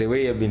 The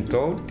way I've been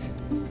taught,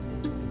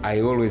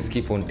 I always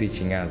keep on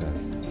teaching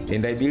others.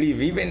 And I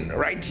believe even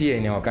right here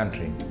in our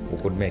country, we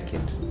could make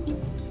it.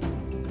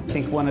 I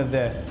think one of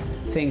the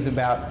things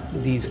about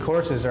these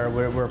courses are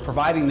we're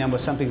providing them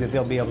with something that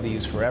they'll be able to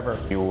use forever.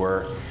 You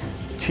were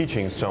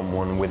teaching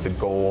someone with the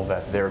goal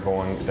that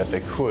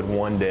they could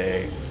one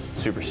day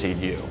supersede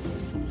you.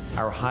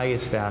 Our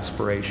highest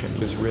aspiration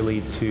is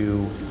really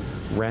to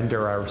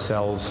render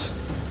ourselves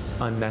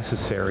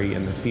unnecessary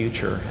in the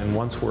future. And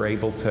once we're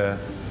able to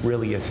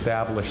really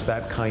establish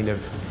that kind of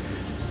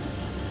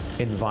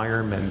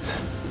environment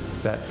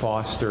that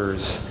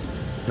fosters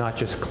not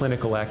just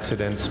clinical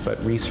excellence,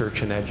 but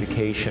research and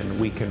education,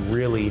 we can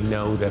really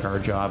know that our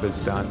job is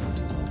done.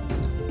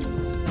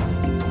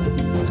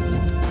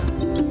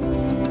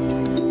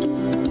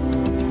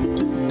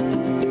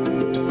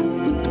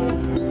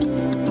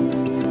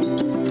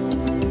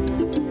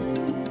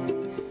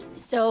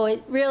 So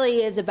it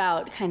really is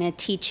about kind of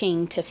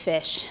teaching to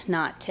fish,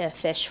 not to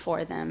fish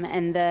for them.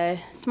 And the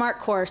SMART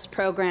course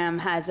program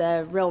has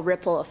a real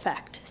ripple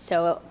effect.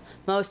 So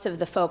most of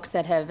the folks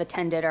that have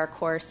attended our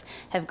course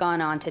have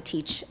gone on to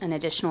teach an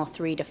additional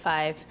 3 to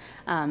 5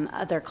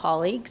 other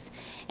colleagues.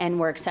 And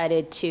we're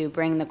excited to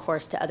bring the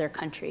course to other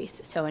countries.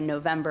 So in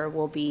November,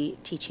 we'll be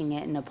teaching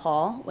it in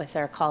Nepal with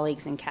our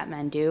colleagues in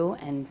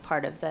Kathmandu and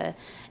part of the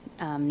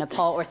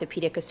Nepal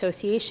Orthopedic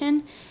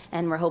Association.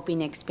 And we're hoping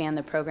to expand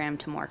the program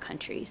to more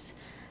countries.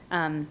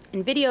 And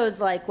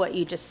videos like what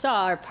you just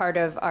saw are part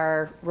of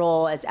our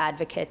role as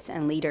advocates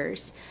and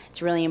leaders.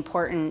 It's really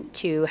important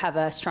to have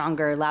a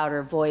stronger,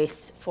 louder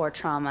voice for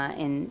trauma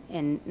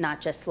in not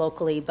just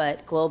locally,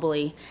 but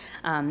globally.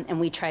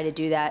 And we try to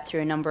do that through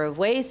a number of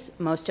ways.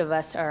 Most of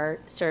us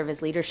serve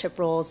as leadership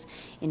roles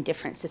in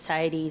different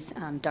societies.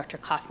 Dr.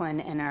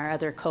 Coughlin and our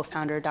other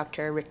co-founder,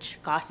 Dr. Rich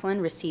Gosselin,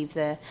 received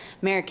the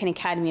American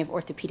Academy of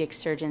Orthopedic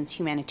Surgeons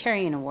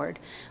Humanitarian Award,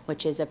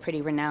 which is a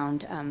pretty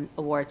renowned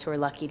award, so we're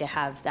lucky to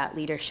have that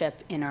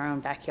leadership in our own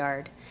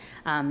backyard.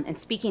 And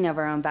speaking of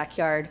our own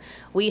backyard,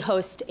 we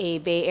host a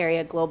Bay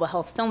Area Global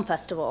Health Film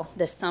Festival.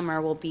 This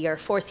summer will be our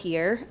 4th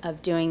year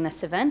of doing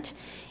this event.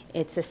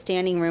 It's a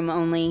standing room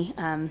only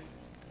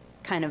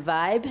kind of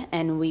vibe,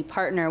 and we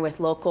partner with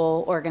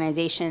local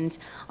organizations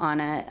on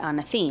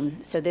a theme.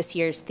 So this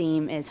year's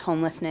theme is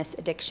homelessness,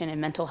 addiction,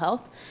 and mental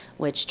health,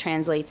 which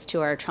translates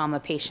to our trauma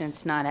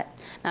patients not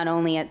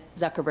only at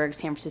Zuckerberg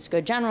San Francisco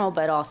General,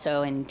 but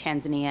also in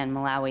Tanzania and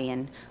Malawi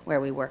and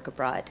where we work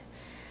abroad.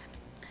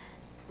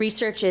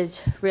 Research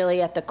is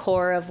really at the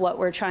core of what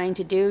we're trying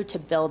to do to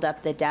build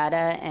up the data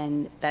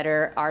and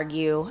better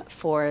argue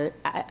for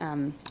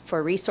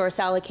resource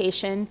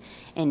allocation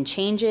and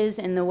changes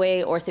in the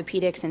way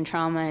orthopedics and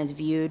trauma is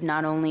viewed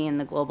not only in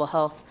the global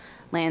health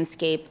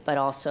landscape, but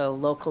also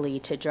locally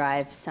to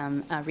drive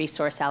some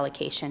resource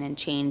allocation and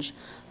change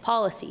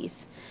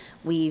policies.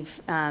 We've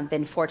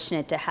been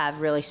fortunate to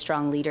have really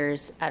strong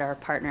leaders at our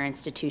partner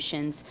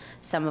institutions,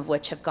 some of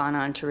which have gone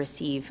on to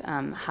receive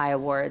high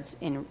awards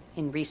in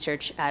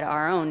research at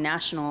our own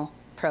national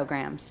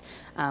programs,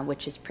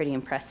 which is pretty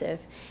impressive.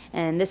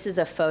 And this is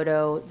a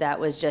photo that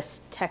was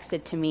just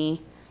texted to me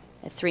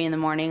at 3 in the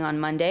morning on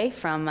Monday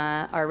from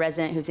our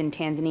resident who's in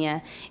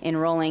Tanzania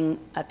enrolling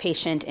a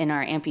patient in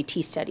our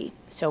amputee study.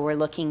 So we're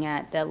looking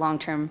at the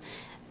long-term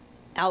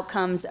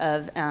outcomes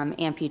of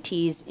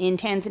amputees in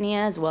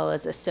Tanzania, as well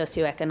as a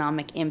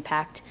socioeconomic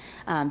impact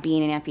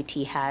being an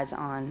amputee has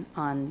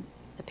on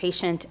the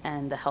patient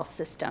and the health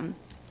system.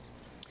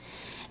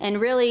 And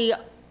really,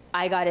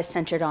 IGOT is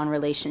centered on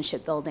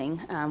relationship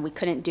building. We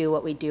couldn't do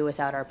what we do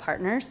without our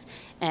partners,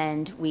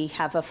 and we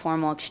have a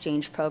formal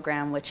exchange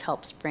program which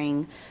helps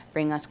bring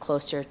us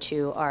closer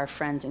to our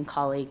friends and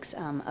colleagues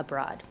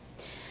abroad.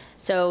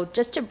 So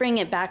just to bring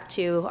it back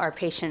to our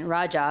patient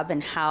Rajab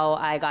and how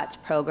IGOT's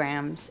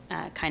programs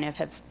kind of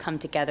have come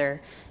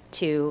together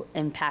to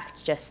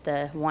impact just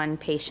the one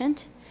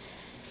patient.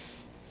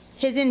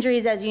 His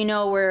injuries, as you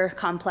know, were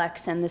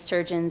complex, and the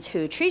surgeons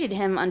who treated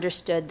him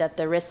understood that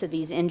the risks of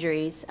these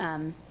injuries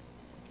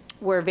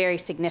were very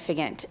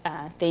significant.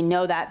 They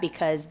know that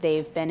because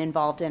they've been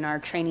involved in our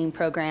training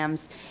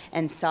programs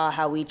and saw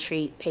how we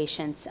treat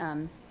patients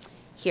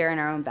here in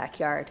our own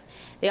backyard.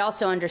 They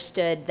also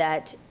understood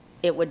that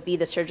it would be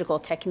the surgical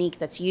technique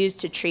that's used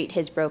to treat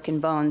his broken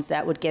bones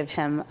that would give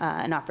him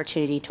an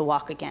opportunity to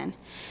walk again.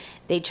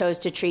 They chose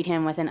to treat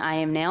him with an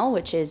IM nail,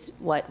 which is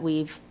what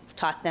we've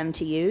taught them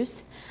to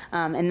use,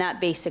 and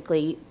that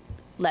basically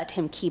let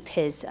him keep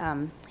his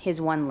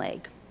one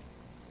leg.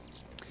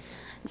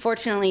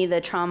 Unfortunately,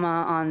 the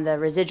trauma on the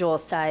residual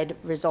side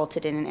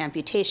resulted in an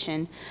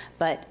amputation,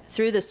 but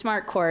through the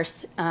SMART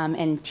course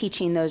and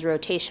teaching those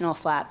rotational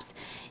flaps,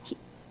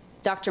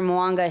 Dr.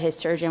 Mwanga, his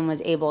surgeon,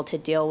 was able to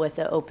deal with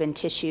the open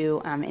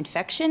tissue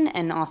infection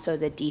and also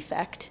the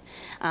defect,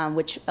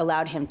 which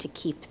allowed him to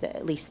keep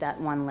at least that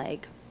one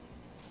leg.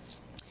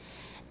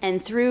 And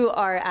through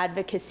our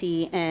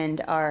advocacy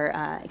and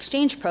our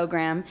exchange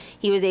program,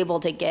 he was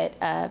able to get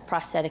a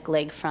prosthetic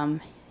leg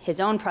from his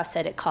own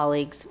prosthetic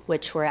colleagues,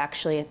 which were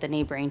actually at the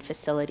neighboring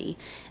facility,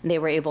 and they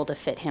were able to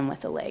fit him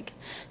with a leg.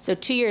 So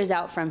 2 years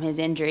out from his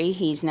injury,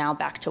 he's now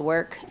back to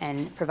work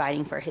and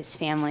providing for his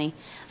family,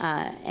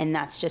 and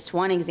that's just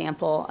one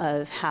example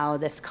of how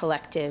this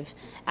collective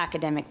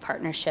academic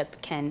partnership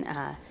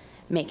can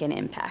make an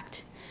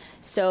impact.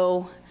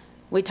 So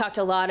we talked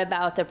a lot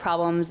about the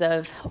problems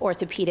of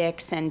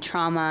orthopedics and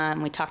trauma,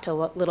 and we talked a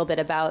little bit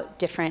about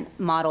different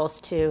models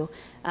to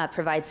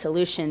provide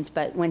solutions.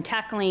 But when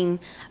tackling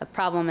a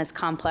problem as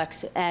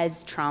complex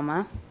as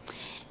trauma,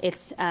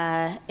 it's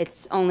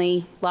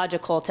only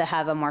logical to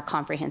have a more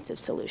comprehensive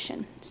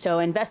solution. So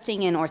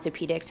investing in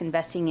orthopedics,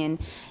 investing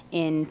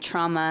in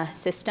trauma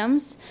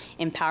systems,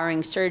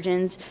 empowering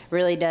surgeons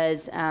really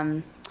does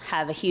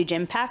have a huge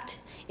impact.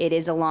 It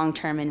is a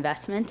long-term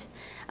investment,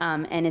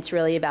 and it's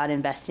really about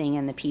investing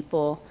in the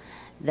people,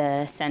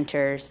 the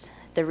centers,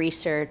 the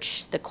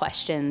research, the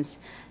questions,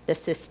 the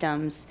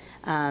systems,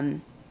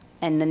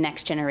 and the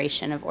next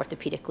generation of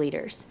orthopedic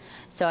leaders.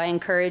 So I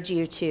encourage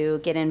you to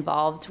get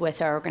involved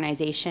with our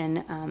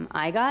organization,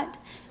 IGOT.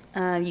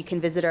 You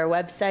can visit our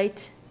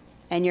website,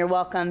 and you're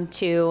welcome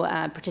to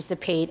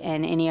participate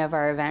in any of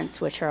our events,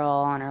 which are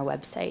all on our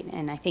website.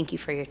 And I thank you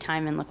for your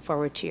time and look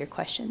forward to your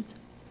questions.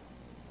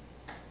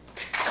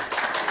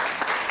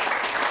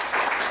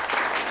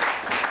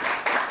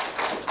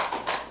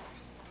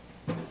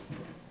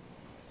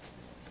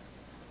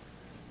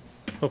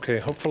 Okay,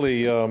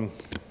 hopefully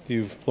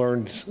you've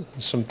learned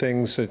some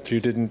things that you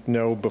didn't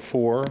know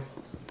before.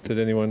 Did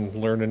anyone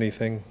learn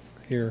anything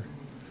here?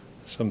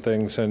 Some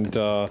things, and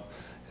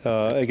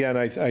again,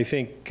 I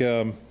think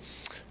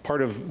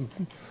part of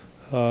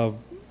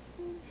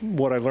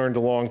what I learned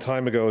a long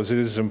time ago is it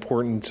is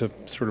important to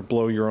sort of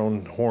blow your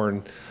own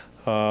horn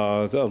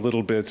a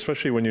little bit,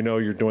 especially when you know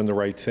you're doing the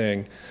right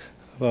thing.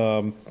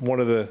 One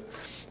of the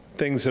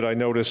things that I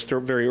noticed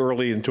very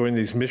early in doing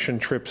these mission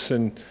trips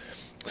in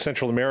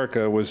Central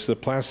America was the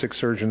plastic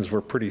surgeons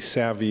were pretty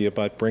savvy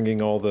about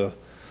bringing all the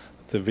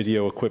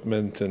video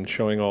equipment and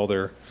showing all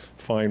their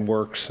fine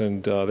works,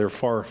 and they're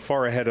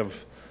far ahead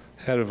of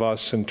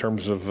us in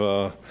terms of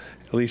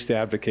at least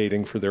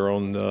advocating for their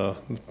own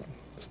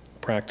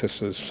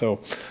practices.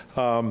 So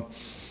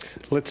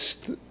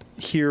let's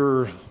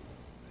hear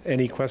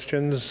any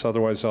questions.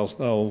 Otherwise,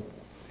 I'll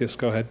yes,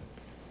 go ahead.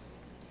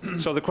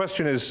 So the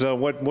question is,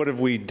 what have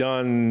we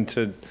done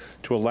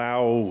to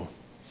allow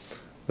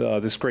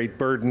this great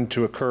burden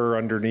to occur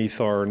underneath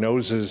our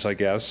noses, I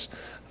guess,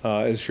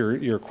 is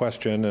your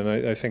question.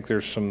 And I think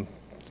there's some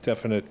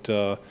definite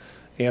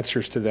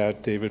answers to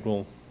that. David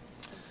will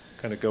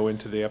kind of go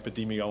into the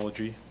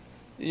epidemiology.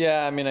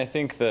 Yeah, I mean, I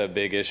think the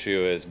big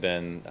issue has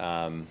been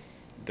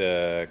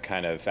the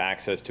kind of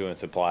access to and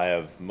supply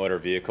of motor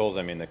vehicles.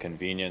 I mean, the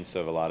convenience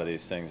of a lot of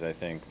these things. I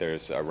think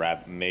there's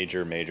a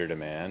major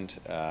demand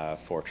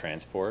for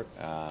transport,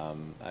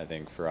 I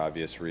think for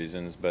obvious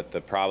reasons. But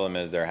the problem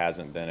is there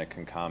hasn't been a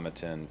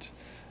concomitant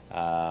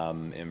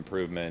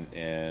improvement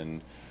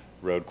in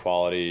road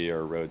quality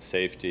or road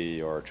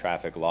safety or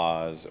traffic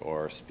laws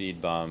or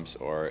speed bumps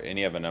or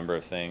any of a number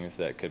of things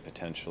that could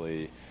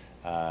potentially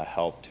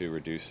help to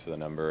reduce the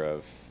number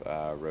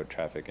of road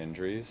traffic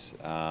injuries.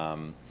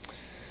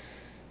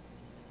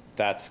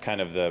 That's kind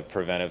of the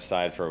preventive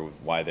side for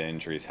why the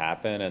injuries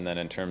happen. And then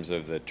in terms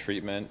of the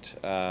treatment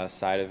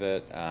side of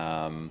it,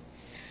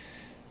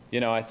 you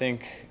know, I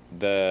think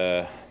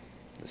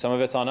some of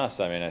it's on us.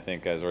 I mean, I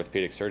think as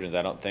orthopedic surgeons,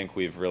 I don't think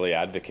we've really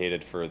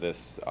advocated for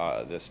this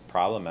this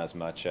problem as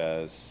much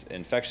as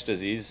infectious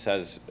disease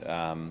has,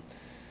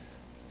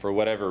 for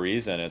whatever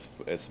reason,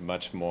 it's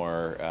much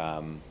more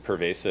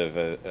pervasive,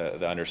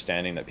 the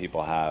understanding that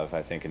people have,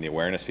 I think, and the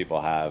awareness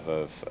people have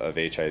of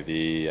HIV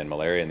and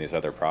malaria and these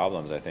other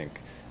problems. I think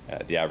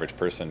the average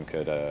person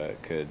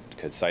could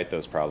cite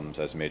those problems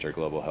as major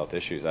global health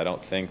issues. I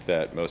don't think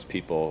that most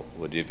people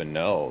would even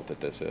know that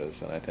this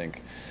is, and I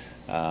think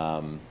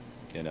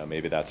you know,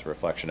 maybe that's a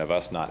reflection of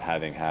us not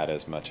having had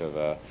as much of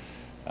a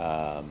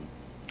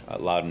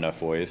loud enough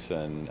voice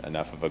and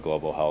enough of a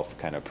global health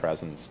kind of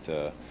presence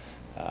to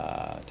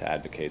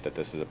advocate that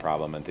this is a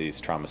problem and these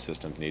trauma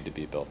systems need to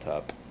be built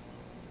up.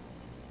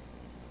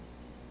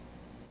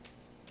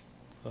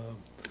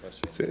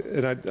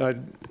 And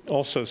I'd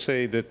also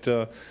say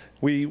that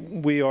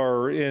we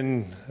are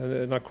in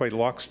not quite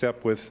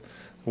lockstep with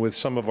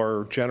some of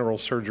our general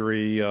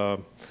surgery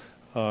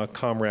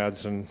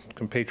comrades and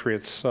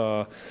compatriots.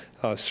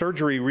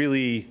 Surgery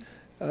really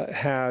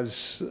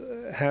has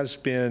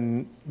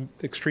been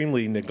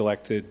extremely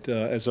neglected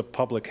as a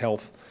public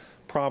health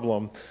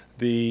problem.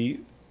 The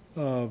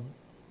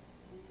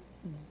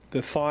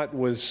thought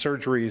was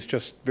surgery is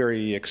just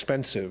very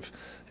expensive,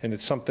 and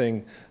it's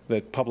something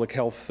that public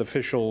health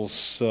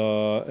officials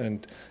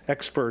and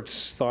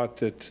experts thought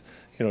that,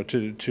 you know,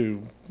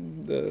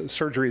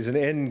 surgery is an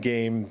end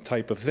game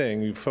type of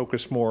thing. You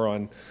focus more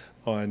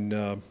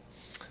on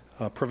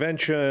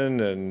prevention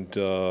and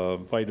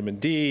vitamin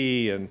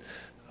D and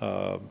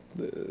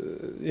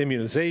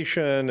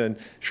immunization, and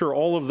sure,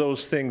 all of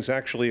those things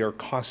actually are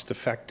cost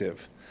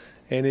effective.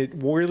 And it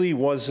really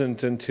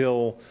wasn't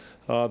until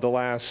the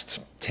last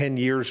 10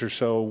 years or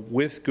so,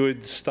 with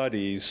good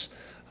studies,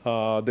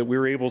 that we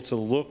were able to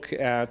look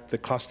at the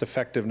cost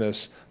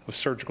effectiveness of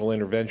surgical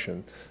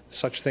intervention,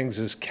 such things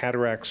as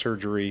cataract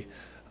surgery,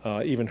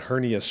 even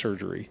hernia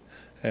surgery,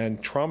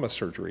 and trauma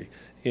surgery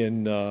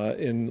in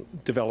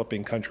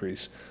developing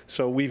countries.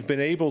 So we've been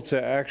able to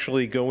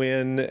actually go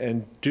in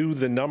and do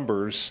the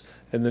numbers,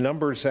 and the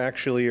numbers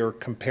actually are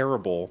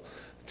comparable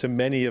to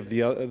many of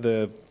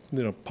the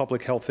you know,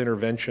 public health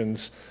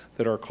interventions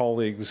that our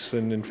colleagues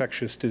in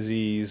infectious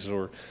disease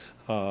or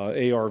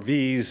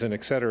ARVs and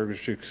et cetera,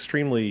 which are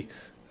extremely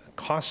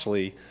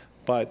costly.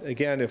 But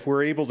again, if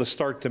we're able to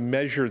start to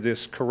measure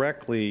this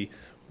correctly,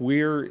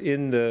 we're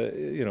in the,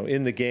 you know,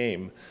 in the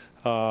game.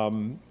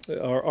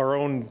 Our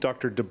own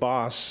Dr.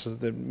 DeBoss,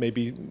 that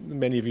maybe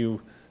many of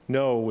you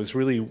know, was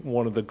really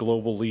one of the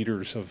global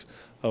leaders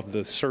of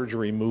the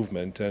surgery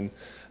movement. And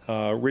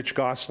Rich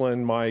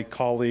Gosselin, my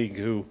colleague,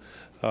 who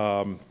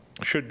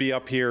should be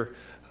up here,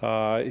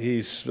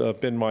 he's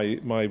been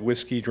my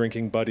whiskey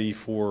drinking buddy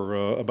for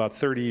about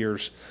 30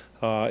 years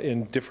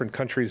in different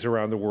countries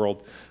around the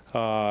world,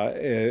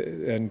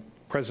 and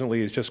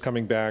presently is just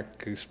coming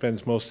back. He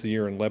spends most of the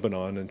year in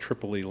Lebanon, in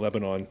Tripoli,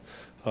 Lebanon,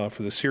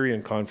 for the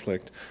Syrian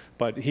conflict.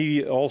 But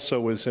he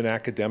also was an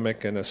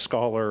academic and a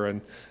scholar,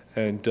 and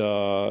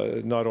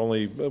not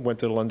only went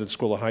to the London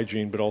School of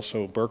Hygiene, but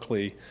also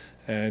Berkeley.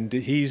 And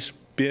he's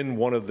been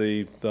one of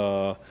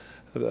the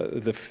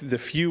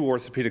few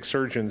orthopedic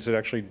surgeons that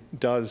actually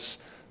does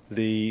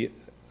the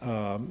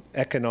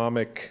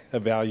economic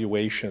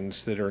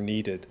evaluations that are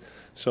needed.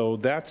 So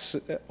that's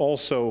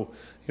also,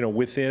 you know,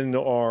 within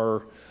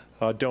our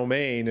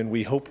domain, and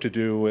we hope to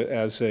do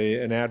as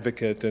an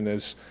advocate and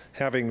as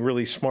having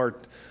really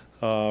smart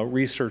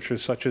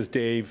researchers such as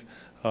Dave.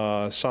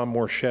 Sam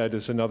Morshed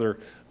is another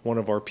one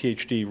of our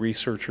PhD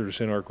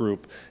researchers in our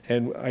group.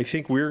 And I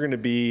think we're going to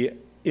be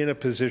in a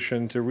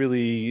position to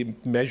really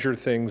measure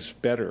things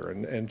better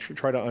and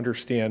try to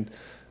understand,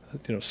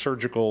 you know,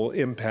 surgical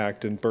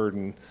impact and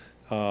burden,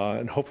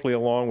 and hopefully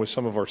along with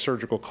some of our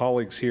surgical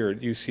colleagues here at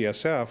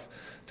UCSF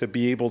to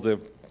be able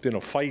to, you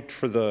know, fight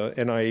for the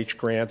NIH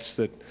grants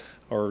that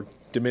are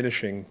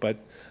diminishing, but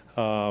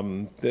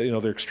you know,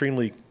 they're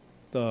extremely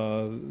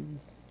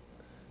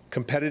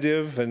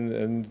competitive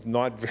and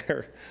not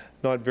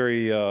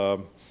very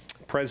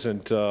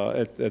present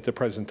at the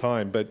present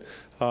time. But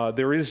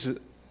there is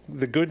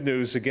the good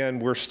news. Again,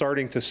 we're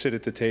starting to sit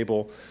at the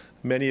table.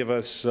 Many of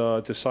us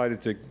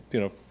decided to, you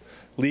know,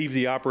 leave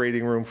the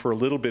operating room for a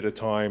little bit of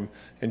time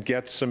and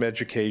get some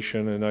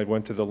education. And I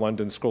went to the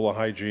London School of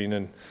Hygiene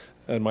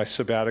and my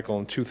sabbatical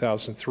in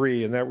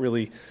 2003, and that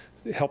really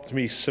helped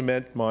me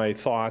cement my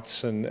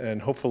thoughts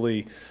and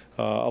hopefully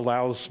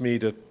allows me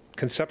to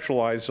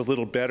conceptualize a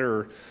little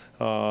better,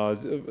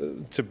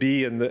 to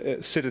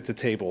be sit at the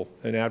table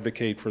and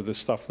advocate for the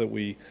stuff that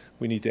we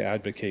need to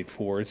advocate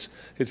for. It's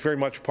very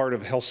much part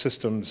of health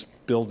systems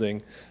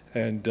building,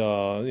 and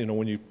you know,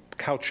 when you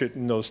couch it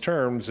in those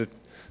terms, it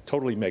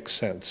totally makes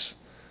sense.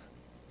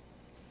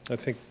 I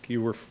think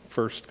you were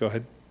first. Go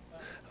ahead.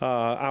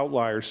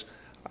 Outliers.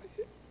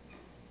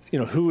 You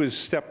know, who has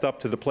stepped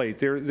up to the plate?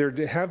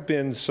 There have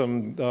been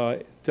some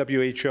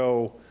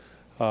WHO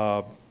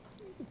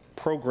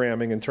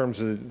programming in terms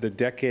of the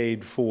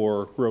decade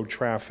for road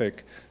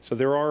traffic. So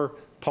there are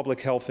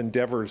public health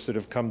endeavors that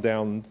have come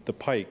down the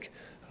pike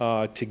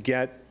to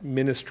get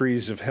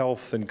ministries of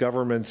health and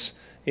governments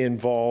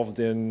involved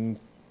in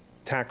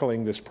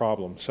tackling this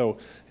problem. So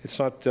it's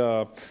not,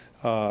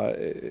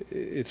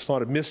 it's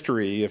not a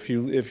mystery if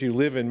you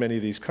live in many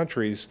of these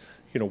countries,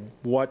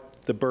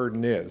 what the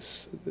burden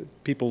is.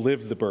 People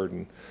live the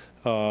burden.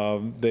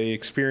 They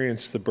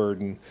experience the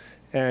burden.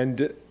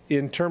 And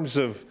in terms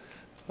of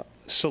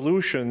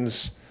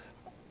solutions,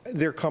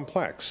 they're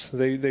complex.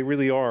 They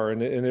really are,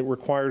 and it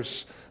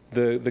requires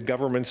the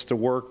governments to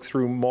work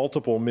through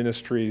multiple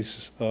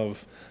ministries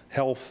of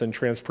health and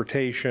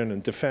transportation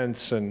and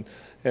defense and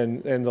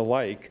the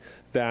like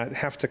that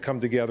have to come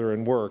together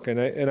and work.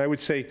 And I would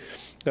say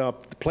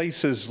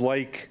places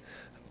like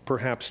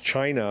perhaps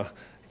China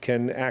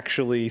can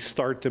actually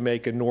start to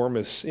make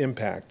enormous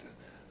impact.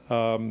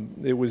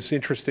 It was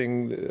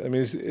interesting, I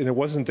mean, and it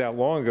wasn't that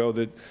long ago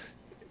that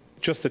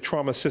just the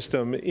trauma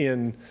system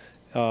in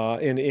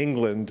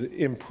England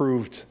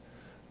improved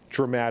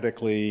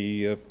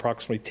dramatically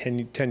approximately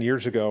 10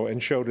 years ago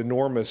and showed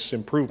enormous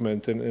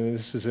improvement, and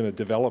this is in a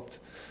developed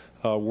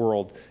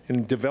world.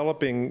 In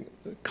developing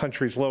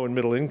countries, low and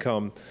middle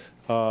income,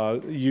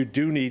 you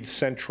do need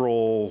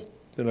central,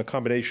 a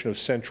combination of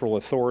central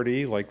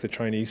authority like the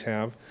Chinese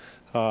have.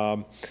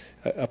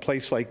 A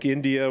place like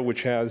India,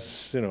 which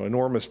has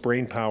enormous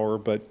brain power,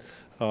 but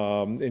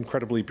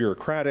incredibly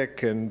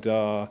bureaucratic, and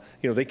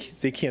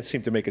they can't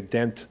seem to make a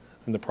dent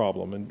in the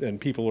problem. And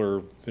people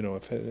are,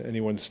 if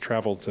anyone's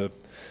traveled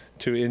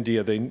to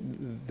India,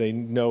 they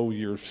know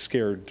you're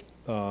scared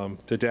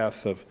to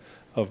death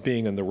of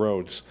being in the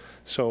roads.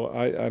 So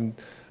I'm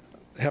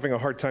having a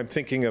hard time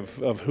thinking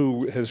of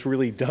who has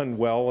really done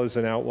well as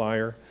an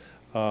outlier,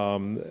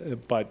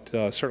 but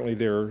certainly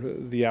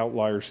the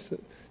outliers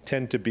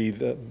tend to be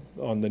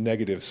on the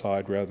negative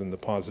side rather than the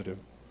positive.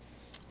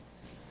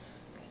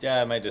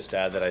 Yeah, I might just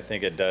add that I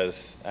think it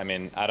does. I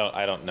mean, I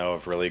don't know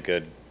of really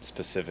good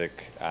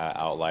specific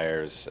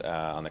outliers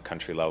on the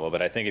country level,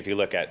 but I think if you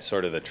look at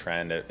sort of the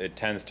trend, it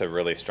tends to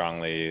really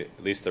strongly,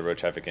 at least the road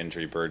traffic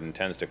injury burden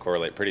tends to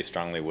correlate pretty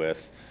strongly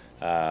with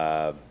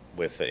the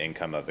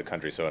income of the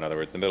country. So in other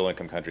words, the middle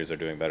income countries are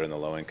doing better than the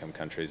low income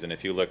countries. And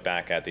if you look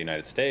back at the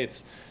United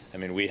States, I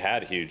mean, we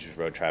had huge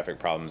road traffic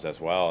problems as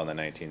well in the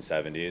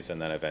 1970s,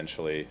 and then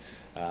eventually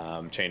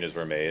changes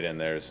were made and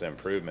there's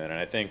improvement. And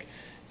I think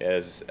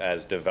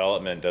as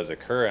development does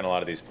occur in a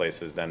lot of these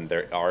places, then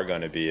there are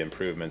going to be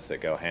improvements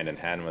that go hand in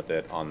hand with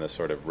it on the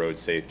sort of road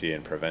safety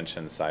and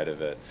prevention side of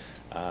it.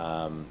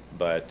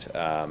 But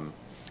I'm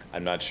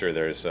not sure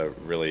there's a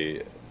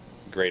really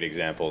great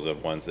examples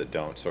of ones that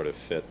don't sort of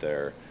fit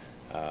their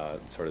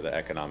sort of the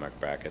economic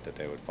bracket that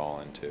they would fall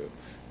into.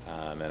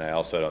 And I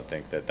also don't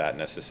think that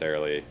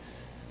necessarily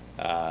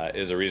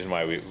is a reason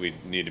why we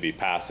need to be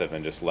passive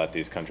and just let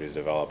these countries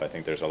develop. I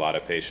think there's a lot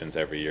of patients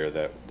every year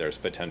that there's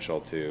potential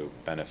to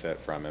benefit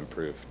from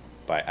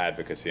by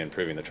advocacy,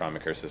 improving the trauma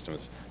care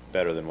systems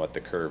better than what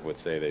the curve would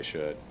say they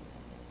should.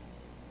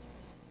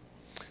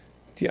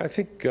 Yeah, I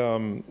think, I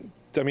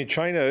mean,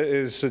 China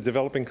is a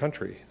developing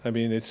country. I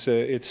mean, it's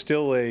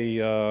still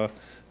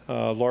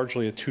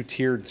largely a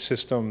two-tiered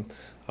system.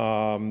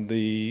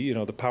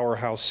 The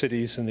powerhouse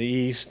cities in the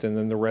east, and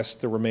then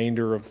the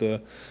remainder of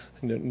the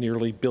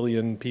nearly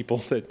billion people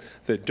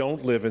that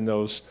don't live in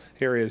those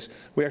areas.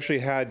 We actually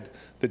had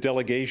the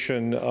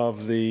delegation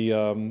of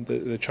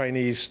the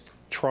Chinese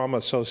Trauma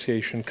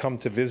Association come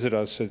to visit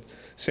us at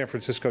San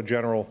Francisco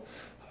General.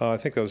 I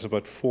think that was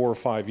about 4 or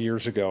 5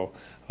 years ago.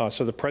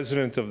 So the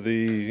president of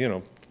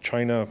the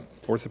China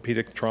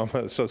Orthopedic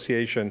Trauma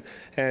Association,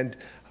 and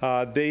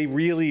they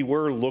really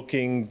were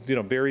looking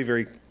very,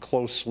 very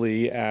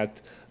closely at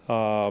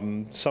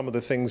some of the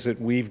things that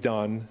we've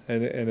done.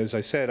 And as I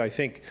said, I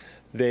think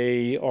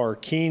they are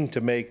keen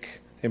to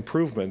make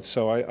improvements.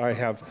 So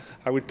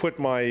I would put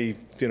my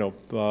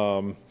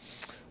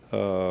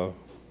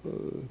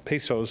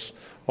pesos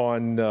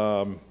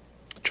on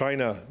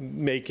China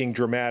making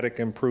dramatic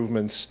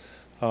improvements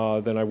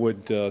than I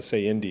would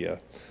say India.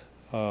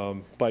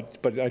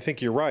 But I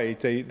think you're right.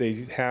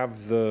 They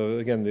have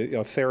the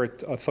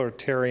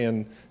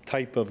authoritarian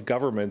type of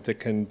government that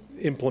can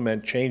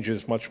implement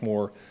changes much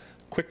more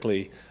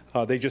quickly.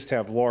 They just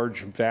have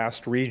large,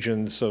 vast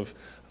regions of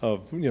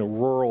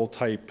rural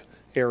type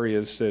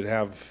areas that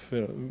have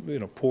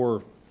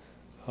poor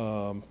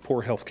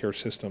healthcare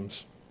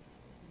systems.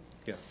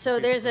 Yeah. So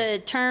there's a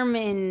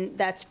term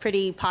that's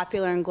pretty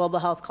popular in global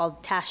health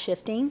called task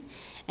shifting,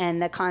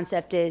 and the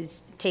concept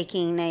is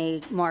taking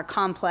a more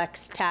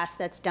complex task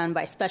that's done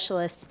by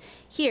specialists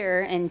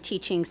here and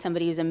teaching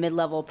somebody who's a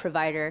mid-level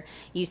provider.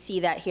 You see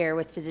that here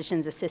with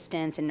physician's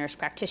assistants and nurse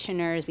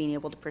practitioners being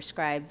able to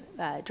prescribe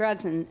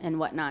drugs and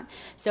whatnot.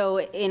 So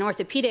in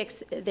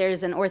orthopedics,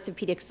 there's an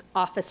orthopedics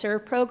officer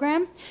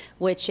program,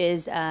 which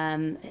is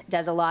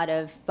does a lot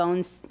of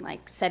bones,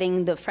 like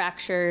setting the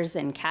fractures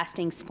and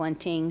casting,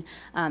 splinting,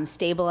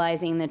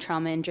 stabilizing the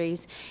trauma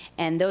injuries.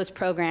 And those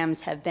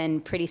programs have been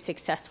pretty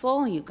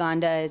successful.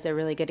 Uganda is a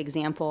really good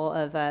example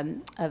of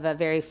a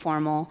very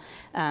formal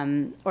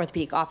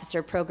orthopedic officer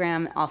Ambassador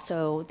Program.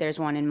 Also, there's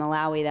one in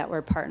Malawi that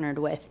we're partnered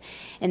with.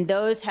 And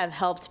those have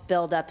helped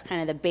build up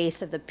kind of the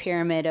base of the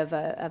pyramid of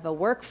a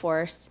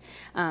workforce.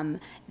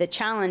 The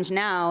challenge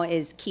now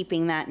is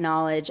keeping that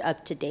knowledge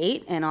up to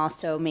date and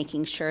also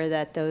making sure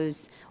that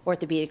those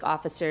orthopedic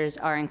officers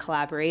are in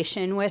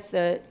collaboration with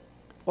the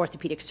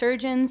orthopedic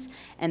surgeons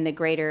and the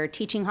greater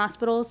teaching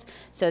hospitals.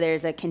 So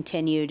there's a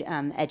continued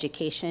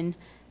education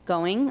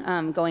going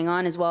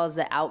on, as well as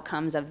the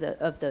outcomes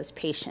of those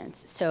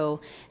patients.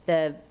 So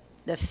the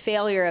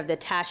failure of the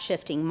task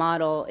shifting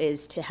model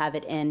is to have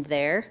it end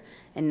there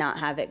and not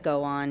have it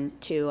go on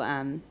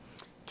to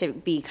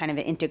be kind of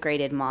an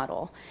integrated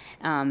model.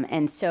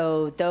 And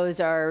so those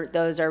are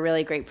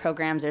really great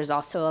programs. There's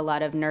also a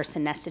lot of nurse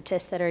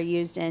anesthetists that are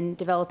used in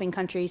developing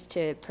countries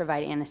to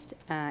provide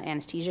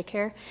anesthesia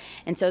care.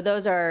 And so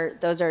those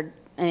are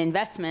an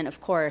investment, of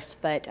course,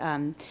 but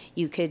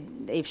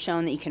they've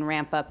shown that you can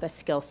ramp up a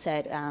skill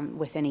set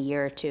within a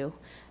year or two,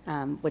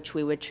 which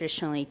we would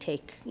traditionally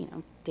take.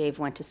 Dave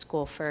went to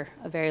school for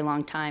a very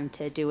long time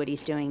to do what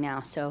he's doing now.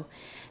 So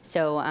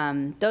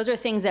those are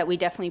things that we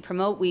definitely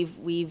promote.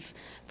 We've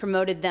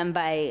promoted them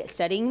by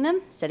studying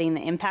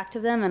the impact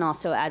of them, and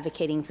also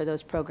advocating for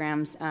those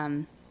programs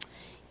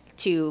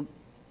to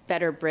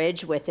better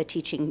bridge with the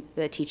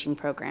teaching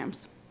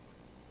programs.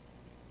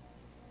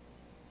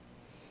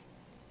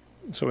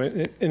 So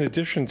in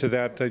addition to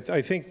that,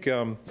 I think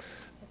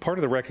part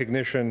of the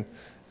recognition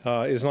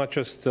is not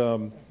just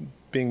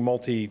being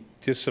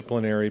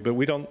multidisciplinary, but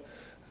we don't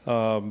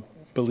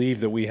believe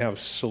that we have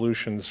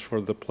solutions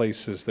for the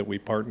places that we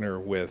partner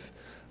with.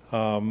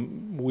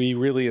 We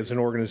really, as an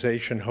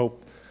organization,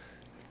 hope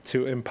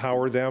to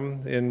empower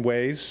them in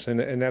ways,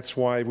 and that's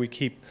why we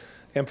keep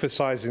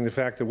emphasizing the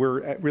fact that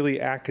we're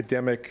really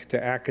academic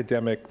to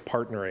academic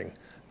partnering,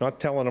 not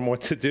telling them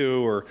what to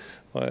do or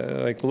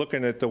like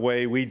looking at the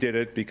way we did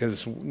it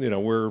because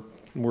we're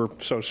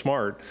so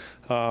smart.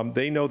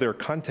 They know their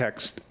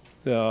context.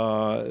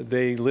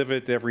 They live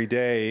it every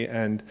day,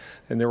 and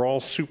they're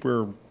all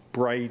super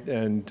bright,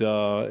 and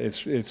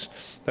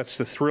that's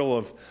the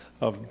thrill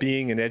of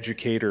being an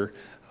educator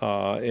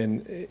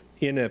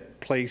in a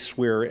place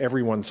where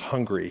everyone's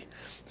hungry.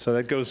 So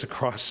that goes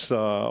across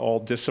all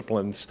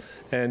disciplines,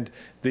 and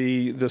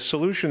the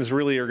solutions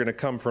really are going to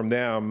come from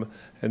them,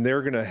 and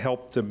they're going to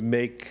help to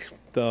make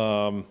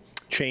the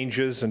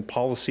changes and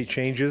policy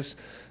changes.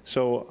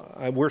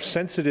 So we're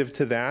sensitive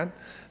to that.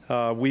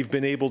 We've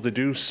been able to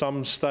do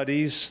some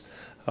studies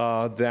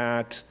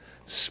that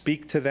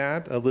speak to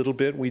that a little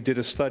bit. We did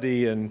a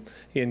study in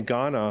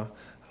Ghana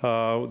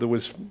that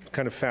was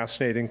kind of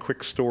fascinating.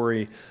 Quick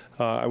story.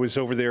 I was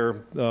over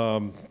there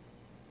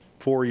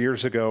 4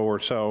 years ago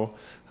or so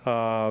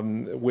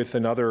with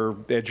another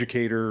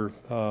educator,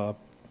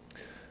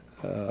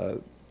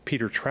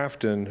 Peter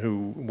Trafton,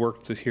 who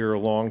worked here a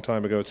long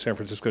time ago at San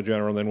Francisco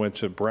General and then went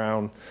to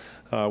Brown.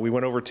 We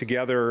went over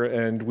together,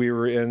 and we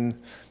were in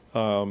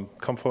Komfo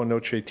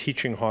Anokye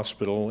Teaching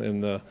Hospital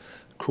in the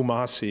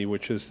Kumasi,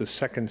 which is the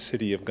second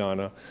city of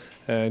Ghana.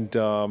 And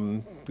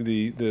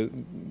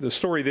the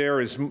story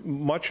there is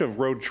much of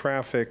road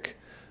traffic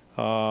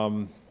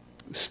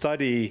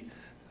study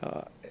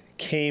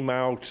came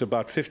out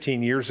about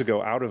 15 years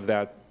ago out of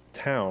that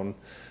town,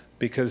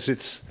 because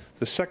it's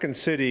the second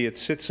city. It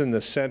sits in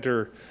the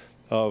center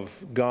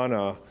of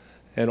Ghana,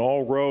 and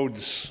all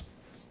roads,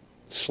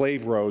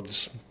 slave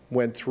roads,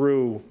 went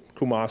through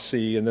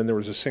Kumasi, and then there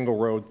was a single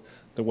road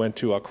that went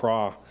to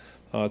Accra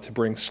to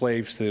bring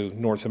slaves to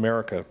North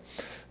America.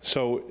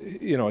 So,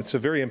 it's a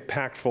very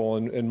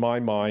impactful, in my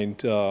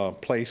mind,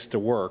 place to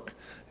work.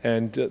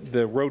 And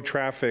the road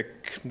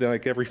traffic,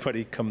 like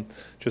everybody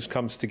just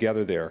comes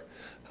together there.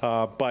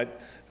 But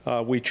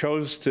we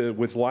chose to,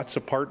 with lots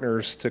of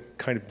partners, to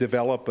kind of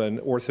develop an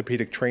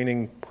orthopedic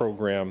training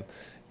program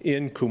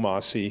in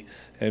Kumasi,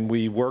 and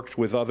we worked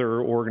with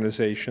other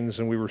organizations,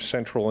 and we were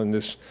central in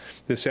this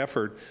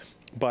effort.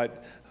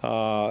 But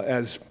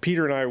as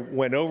Peter and I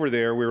went over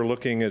there, we were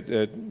looking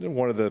at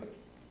one of the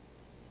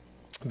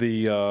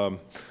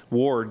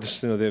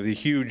wards. They have the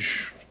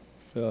huge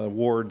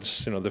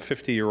wards. The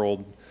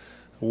 50-year-old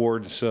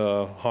wards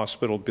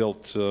hospital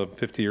built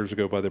 50 years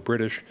ago by the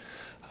British.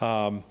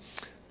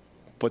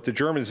 But the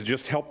Germans had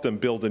just helped them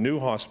build a new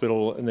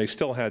hospital, and they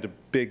still had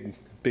big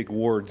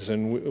wards.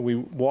 And we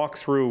walked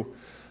through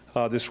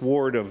this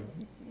ward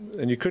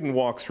and you couldn't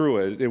walk through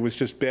it. It was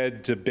just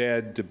bed to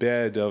bed to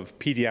bed of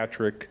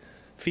pediatric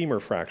femur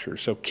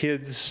fractures. So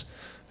kids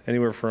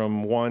anywhere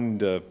from 1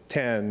 to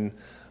 10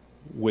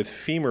 with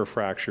femur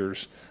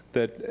fractures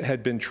that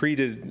had been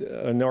treated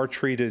and are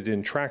treated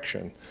in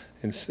traction,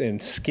 in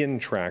skin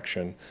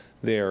traction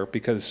there,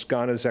 because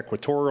Ghana's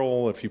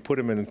equatorial. If you put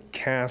them in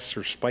casts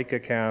or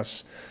spica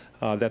casts,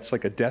 that's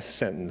like a death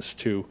sentence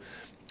to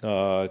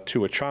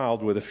a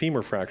child with a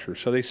femur fracture.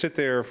 So they sit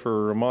there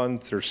for a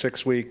month or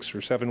 6 weeks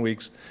or 7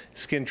 weeks,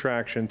 skin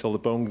traction until the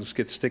bones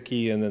get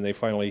sticky, and then they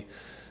finally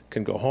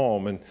can go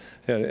home.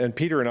 And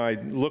Peter and I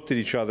looked at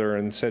each other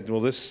and said,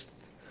 well,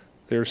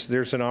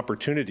 there's an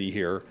opportunity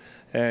here.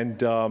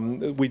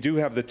 And we do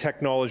have the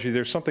technology.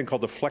 There's something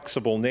called the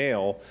flexible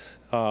nail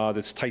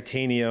that's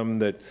titanium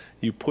that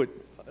you put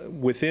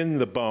within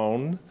the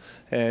bone,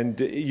 and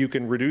you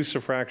can reduce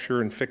a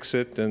fracture and fix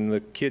it, and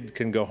the kid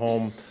can go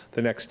home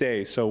the next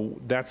day. So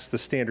that's the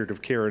standard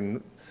of care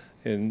in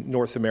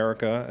North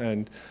America.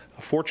 And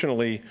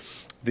fortunately,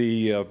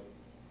 the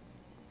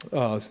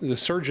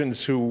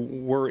surgeons who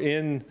were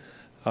in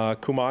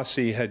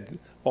Kumasi had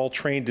all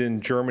trained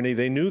in Germany.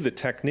 They knew the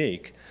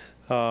technique.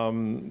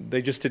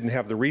 They just didn't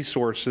have the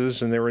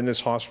resources, and they were in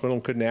this hospital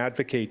and couldn't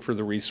advocate for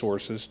the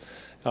resources.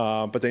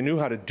 But they knew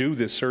how to do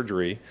this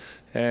surgery.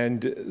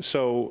 And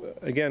so,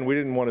 again, we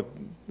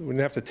didn't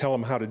have to tell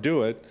them how to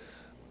do it.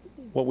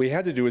 What we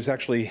had to do is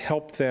actually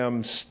help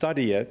them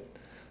study it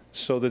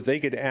so that they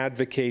could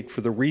advocate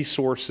for the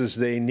resources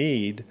they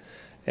need.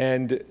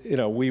 And, you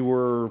know,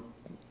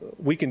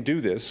 we can do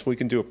this. We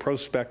can do a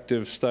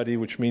prospective study,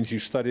 which means you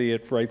study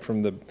it right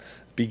from the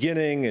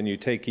beginning and you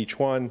take each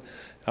one.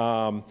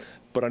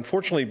 But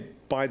unfortunately,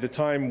 by the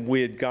time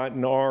we had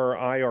gotten our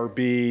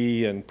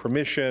IRB and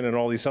permission and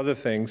all these other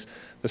things,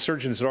 the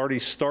surgeons had already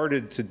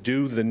started to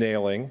do the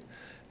nailing.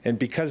 And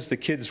because the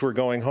kids were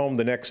going home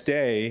the next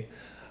day,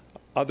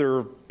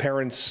 other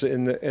parents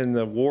in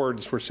the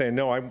wards were saying,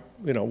 no,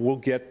 we'll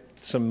get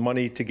some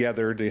money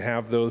together to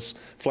have those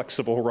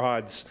flexible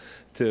rods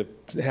to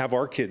have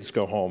our kids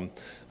go home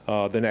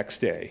the next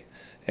day.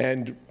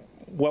 And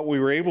what we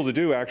were able to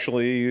do,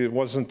 actually, it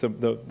wasn't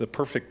the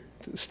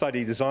perfect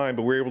study design,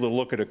 but we were able to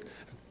look at a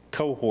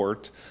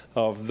cohort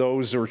of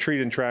those that were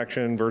treated in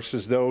traction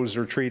versus those that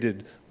were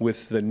treated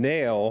with the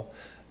nail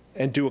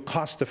and do a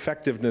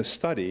cost-effectiveness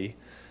study.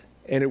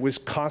 And it was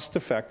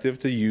cost-effective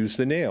to use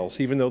the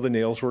nails, even though the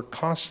nails were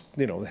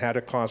had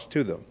a cost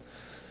to them.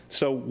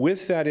 So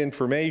with that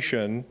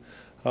information,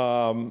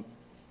 not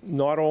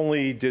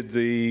only did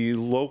the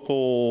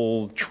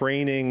local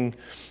training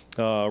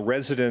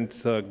resident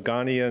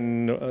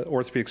Ghanaian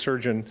orthopedic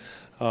surgeon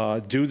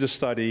do the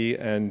study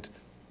and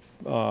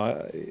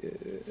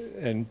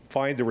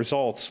find the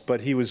results,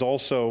 but he was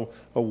also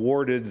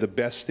awarded the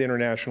best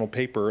international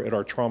paper at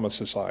our trauma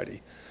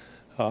society.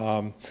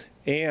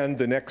 And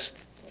the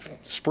next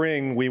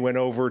spring, we went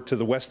over to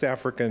the West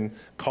African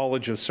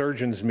College of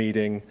Surgeons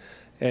meeting,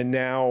 and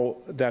now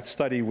that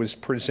study was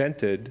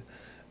presented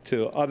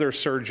to other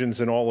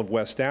surgeons in all of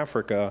West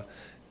Africa,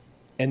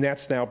 and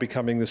that's now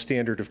becoming the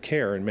standard of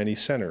care in many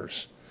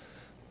centers.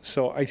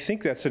 So I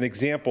think that's an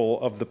example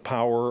of the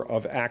power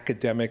of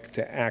academic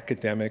to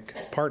academic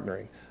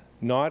partnering.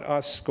 Not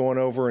us going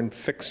over and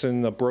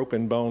fixing the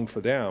broken bone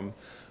for them,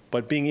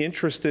 but being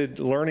interested,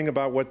 learning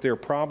about what their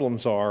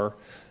problems are,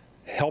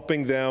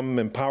 helping them,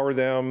 empower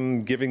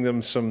them, giving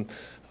them some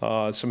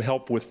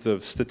help with the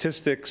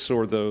statistics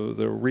or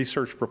the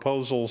research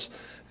proposals.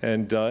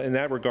 And in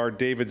that regard,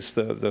 David's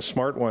the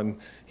smart one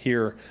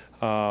here.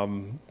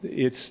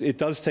 It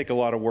does take a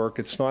lot of work.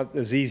 It's not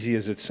as easy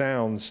as it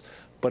sounds,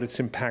 but it's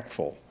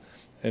impactful.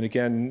 And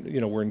again,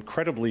 we're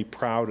incredibly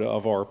proud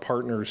of our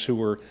partners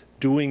who are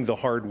doing the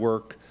hard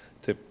work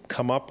to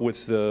come up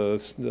with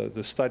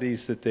the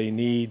studies that they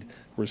need,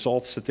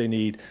 results that they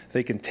need.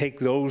 They can take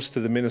those to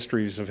the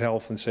ministries of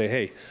health and say,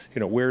 hey,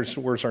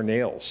 where's our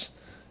nails?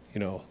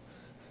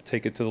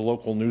 Take it to the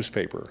local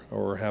newspaper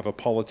or have a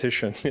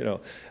politician,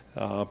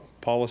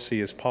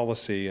 policy is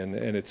policy, and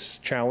it's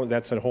challenge.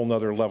 That's a whole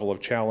nother level of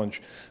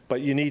challenge.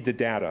 But you need the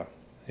data,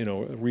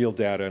 real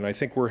data, and I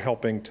think we're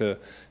helping to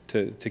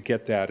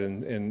get that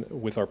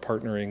with our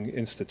partnering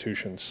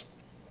institutions.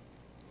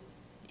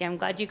 Yeah, I'm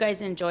glad you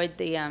guys enjoyed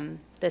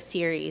the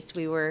series.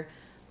 We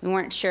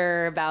weren't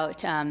sure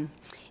about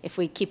if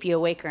we'd keep you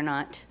awake or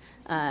not.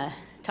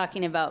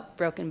 Talking about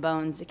broken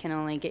bones, it can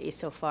only get you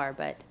so far,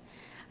 but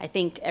I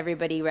think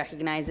everybody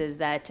recognizes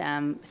that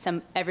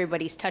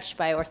everybody's touched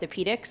by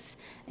orthopedics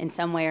in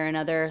some way or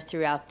another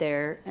throughout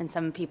and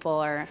some people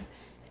are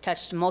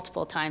touched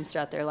multiple times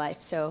throughout their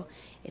life. So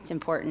it's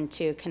important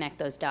to connect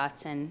those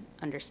dots and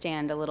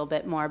understand a little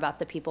bit more about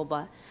the people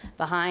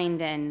behind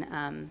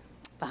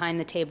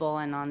the table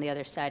and on the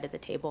other side of the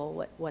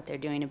table, what they're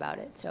doing about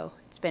it. So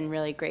it's been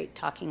really great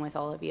talking with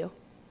all of you.